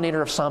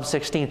denominator of Psalm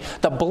 16,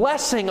 the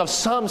blessing of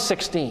Psalm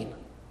 16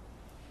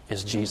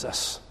 is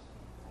Jesus.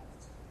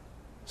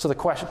 So the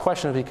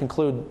question as we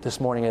conclude this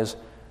morning is,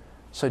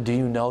 so do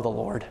you know the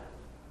Lord?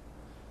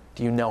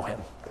 Do you know Him?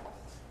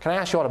 Can I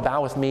ask you all to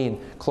bow with me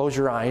and close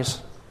your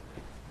eyes?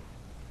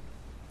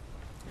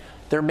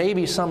 There may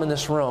be some in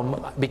this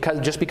room,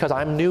 because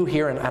I'm new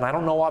here and I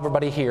don't know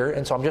everybody here,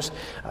 and so I'm just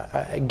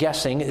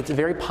guessing. It's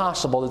very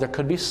possible that there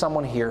could be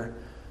someone here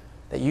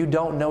that you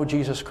don't know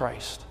Jesus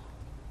Christ.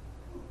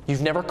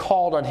 You've never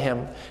called on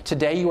Him.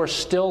 Today you are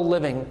still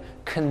living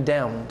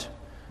condemned.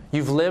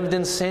 You've lived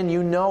in sin.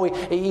 You know,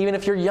 even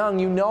if you're young,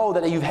 you know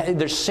that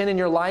there's sin in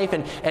your life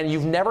and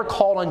you've never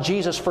called on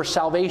Jesus for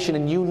salvation,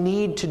 and you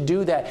need to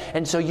do that.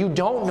 And so you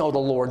don't know the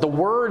Lord. The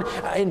Word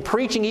in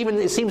preaching, even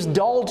it seems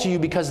dull to you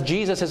because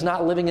Jesus is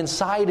not living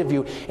inside of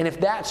you. And if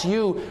that's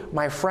you,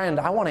 my friend,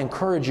 I want to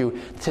encourage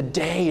you.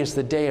 Today is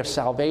the day of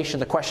salvation.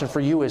 The question for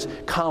you is,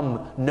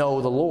 come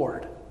know the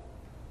Lord.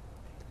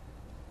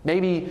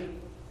 Maybe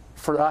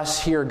for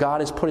us here, God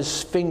has put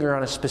His finger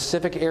on a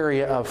specific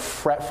area of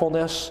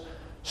fretfulness,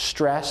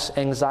 stress,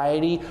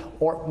 anxiety,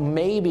 or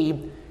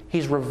maybe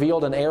He's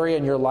revealed an area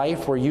in your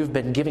life where you've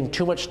been giving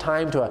too much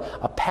time to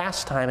a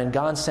pastime, and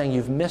God's saying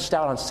you've missed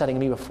out on setting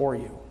me before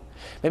you.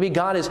 Maybe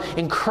God has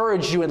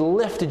encouraged you and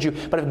lifted you,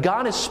 but if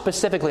God is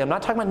specifically, I'm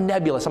not talking about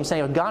nebulous, I'm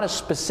saying if God has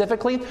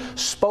specifically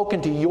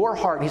spoken to your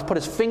heart, and He's put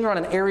His finger on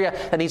an area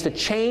that needs to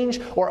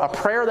change, or a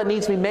prayer that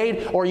needs to be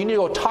made, or you need to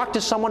go talk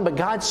to someone, but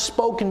God's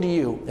spoken to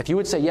you, if you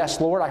would say, yes,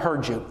 Lord, I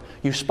heard you.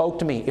 You spoke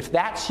to me. If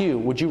that's you,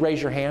 would you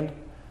raise your hand?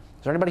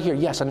 Is there anybody here?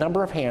 Yes, a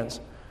number of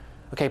hands.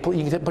 Okay,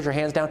 you can put your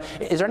hands down.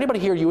 Is there anybody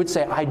here you would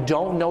say, I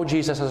don't know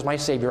Jesus as my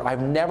Savior.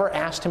 I've never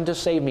asked Him to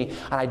save me,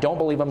 and I don't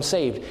believe I'm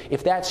saved.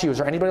 If that's you, is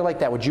there anybody like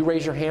that? Would you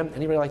raise your hand?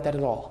 Anybody like that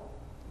at all?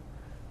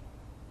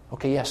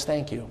 Okay, yes,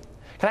 thank you.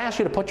 Can I ask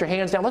you to put your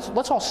hands down?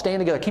 Let's all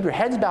stand together. Keep your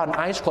heads bowed and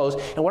eyes closed.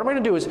 And what I'm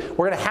going to do is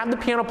we're going to have the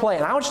piano play,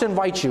 and I want you to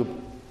invite you,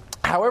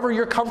 however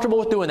you're comfortable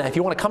with doing that. If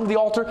you want to come to the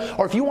altar,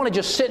 or if you want to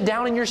just sit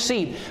down in your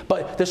seat.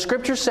 But the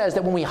Scripture says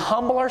that when we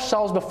humble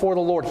ourselves before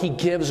the Lord, He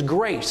gives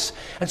grace.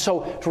 And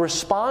so to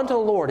respond to the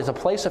Lord is a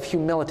place of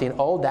humility,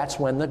 and that's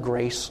when the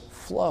grace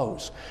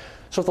flows.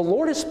 So if the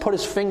Lord has put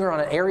His finger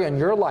on an area in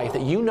your life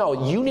that you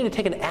know you need to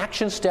take an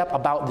action step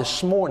about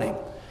this morning,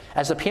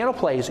 as the piano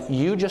plays,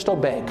 you just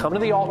obey. Come to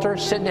the altar,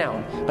 sit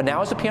down. But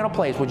now as the piano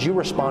plays, would you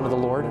respond to the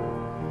Lord?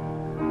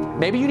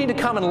 Maybe you need to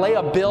come and lay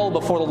a bill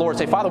before the Lord.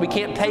 Say, Father, we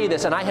can't pay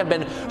this, and I have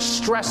been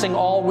stressing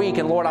all week,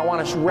 and Lord, I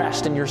want to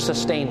rest in your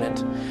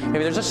sustainment. Maybe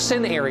there's a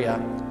sin area,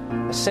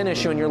 a sin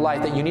issue in your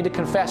life that you need to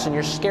confess and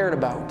you're scared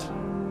about.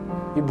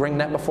 You bring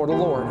that before the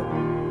Lord.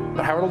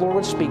 But however the Lord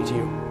would speak to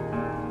you.